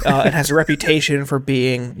 and has a reputation for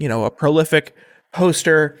being, you know, a prolific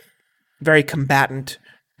poster, very combatant,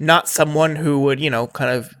 not someone who would, you know, kind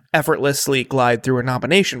of effortlessly glide through a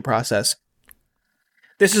nomination process.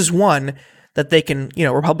 This is one that they can, you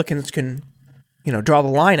know, Republicans can, you know, draw the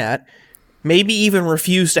line at. Maybe even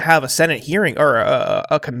refuse to have a Senate hearing or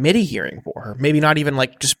a committee hearing for her. Maybe not even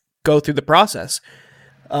like just go through the process.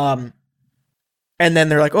 And then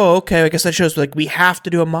they're like, oh, okay, I guess that shows like we have to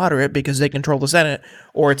do a moderate because they control the Senate,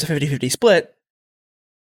 or it's a 50-50 split.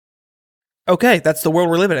 Okay, that's the world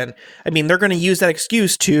we're living in. I mean, they're going to use that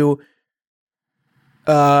excuse to,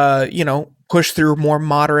 you know, push through more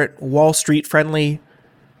moderate, Wall Street friendly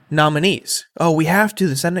nominees. Oh, we have to.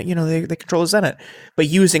 The Senate, you know, they control the Senate. But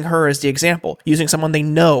using her as the example, using someone they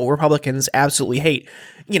know Republicans absolutely hate,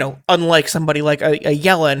 you know, unlike somebody like a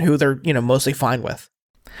Yellen who they're, you know, mostly fine with.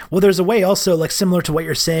 Well, there's a way also, like similar to what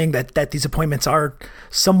you're saying, that these appointments are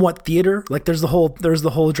somewhat theater. Like there's the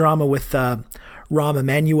whole drama with Rahm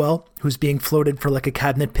Emanuel, who's being floated for like a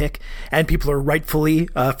cabinet pick, and people are rightfully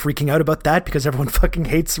freaking out about that because everyone fucking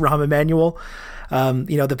hates Rahm Emanuel.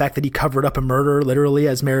 You know, the fact that he covered up a murder literally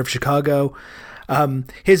as mayor of Chicago.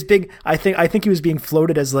 His big, I think he was being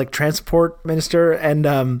floated as like transport minister,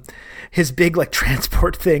 and his big like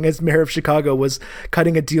transport thing as mayor of Chicago was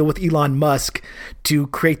cutting a deal with Elon Musk to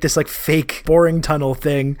create this like fake boring tunnel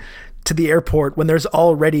thing to the airport when there's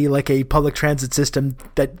already like a public transit system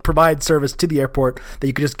that provides service to the airport that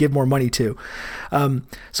you could just give more money to.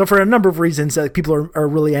 So for a number of reasons, people are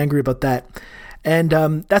really angry about that. And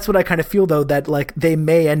that's what I kind of feel, though, that like they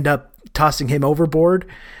may end up tossing him overboard.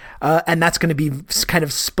 And that's going to be kind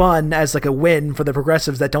of spun as like a win for the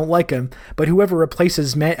progressives that don't like him. But whoever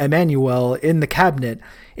replaces Emanuel in the cabinet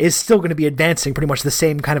is still going to be advancing pretty much the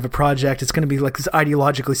same kind of a project. It's going to be like this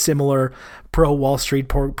ideologically similar pro-Wall Street,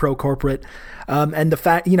 pro-corporate. And the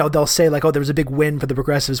fact, you know, they'll say like, oh, there was a big win for the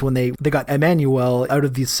progressives when they got Emanuel out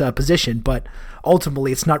of this position. But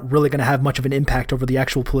ultimately, it's not really going to have much of an impact over the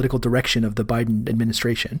actual political direction of the Biden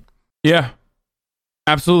administration. Yeah,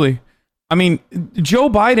 absolutely. I mean, Joe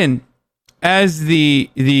Biden as the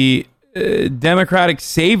Democratic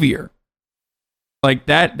savior, like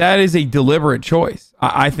that is a deliberate choice.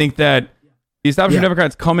 I think that the establishment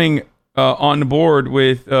Democrats coming on board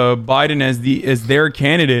with Biden as their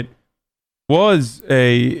candidate was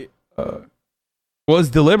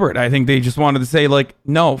deliberate. I think they just wanted to say like,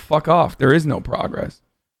 no, fuck off. There is no progress.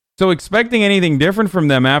 So expecting anything different from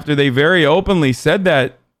them after they very openly said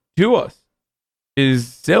that to us is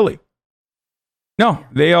silly. No,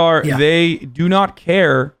 they are. Yeah. They do not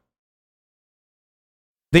care.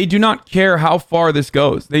 They do not care how far this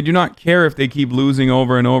goes. They do not care if they keep losing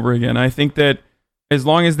over and over again. I think that as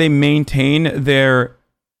long as they maintain their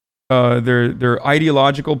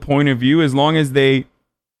ideological point of view, as long as they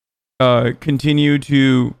continue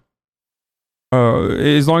to,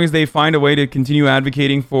 as long as they find a way to continue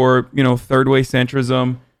advocating for, you know, third way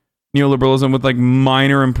centrism, neoliberalism with like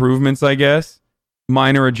minor improvements, I guess,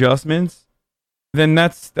 minor adjustments, then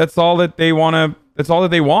that's all that they want to. That's all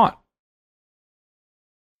that they want.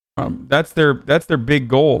 That's their big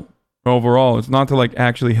goal overall. It's not to like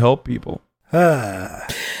actually help people.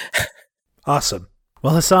 Awesome.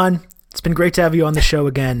 Well, Hasan, it's been great to have you on the show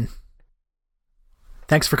again.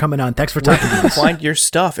 Thanks for coming on. Thanks for talking to us. Find your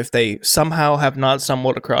stuff if they somehow have not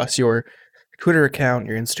stumbled across your Twitter account,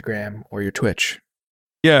 your Instagram, or your Twitch.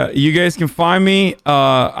 Yeah, you guys can find me.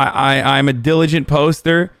 I'm a diligent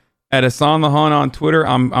poster at Hasan the Hun on Twitter.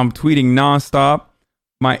 I'm tweeting nonstop.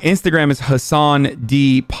 My Instagram is Hasan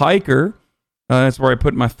D Piker. That's where I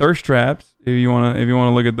put my thirst traps. If you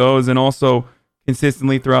wanna look at those, and also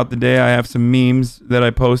consistently throughout the day, I have some memes that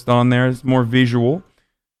I post on there. It's more visual.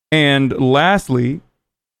 And lastly,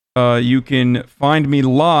 you can find me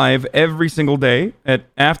live every single day at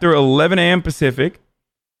after 11 a.m. Pacific,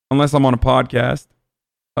 unless I'm on a podcast.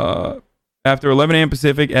 After 11 a.m.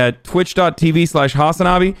 Pacific at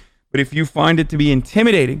twitch.tv/Hasanabi. But if you find it to be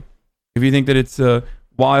intimidating, if you think that it's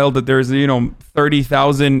wild that there's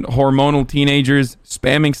 30,000 hormonal teenagers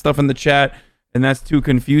spamming stuff in the chat and that's too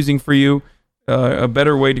confusing for you, a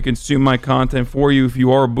better way to consume my content for you if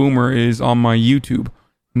you are a boomer is on my YouTube,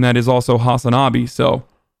 and that is also Hasanabi. So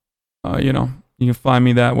you can find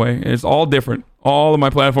me that way. It's all different. All of my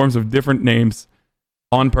platforms have different names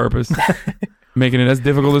on purpose, making it as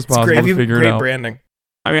difficult as possible to figure it out. Great branding.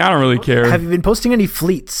 I mean, I don't really care. Have you been posting any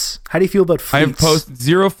fleets? How do you feel about I fleets? have posted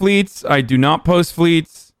 0 fleets. I do not post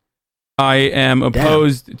fleets. I am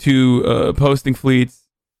opposed to posting fleets.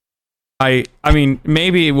 I mean,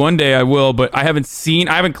 maybe one day I will, but I haven't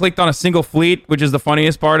clicked on a single fleet, which is the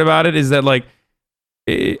funniest part about it, is that like,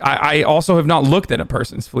 I also have not looked at a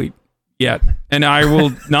person's fleet yet, and I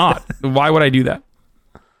will not. Why would I do that?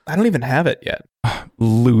 I don't even have it yet.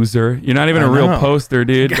 Loser. You're not even a real poster,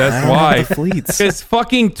 dude. That's why. Fleets. Because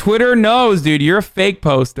fucking Twitter knows, dude. You're a fake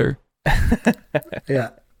poster. Yeah.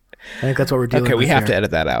 I think that's what we're doing. Okay, we have to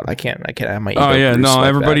edit that out. I can't. I might. Oh yeah, no. Like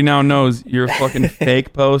everybody now knows you're a fucking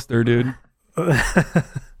fake poster, dude.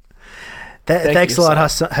 Thanks a lot,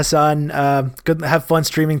 Hasan. Good. Have fun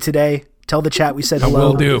streaming today. Tell the chat we said hello. I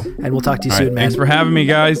will do. And we'll talk to you soon, man. Thanks for having me,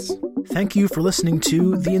 guys. Thank you for listening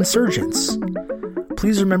to The Insurgents.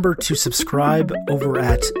 Please remember to subscribe over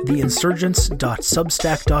at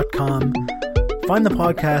theinsurgents.substack.com. Find the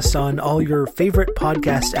podcast on all your favorite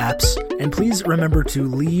podcast apps. And please remember to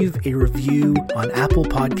leave a review on Apple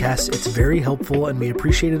Podcasts. It's very helpful and we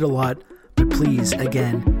appreciate it a lot. But please,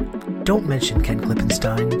 again, don't mention Ken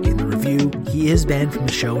Klippenstein in the review. He is banned from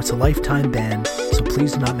the show. It's a lifetime ban. So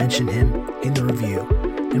please do not mention him in the review.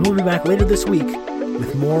 And we'll be back later this week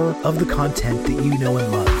with more of the content that you know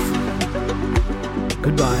and love.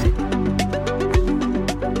 Goodbye.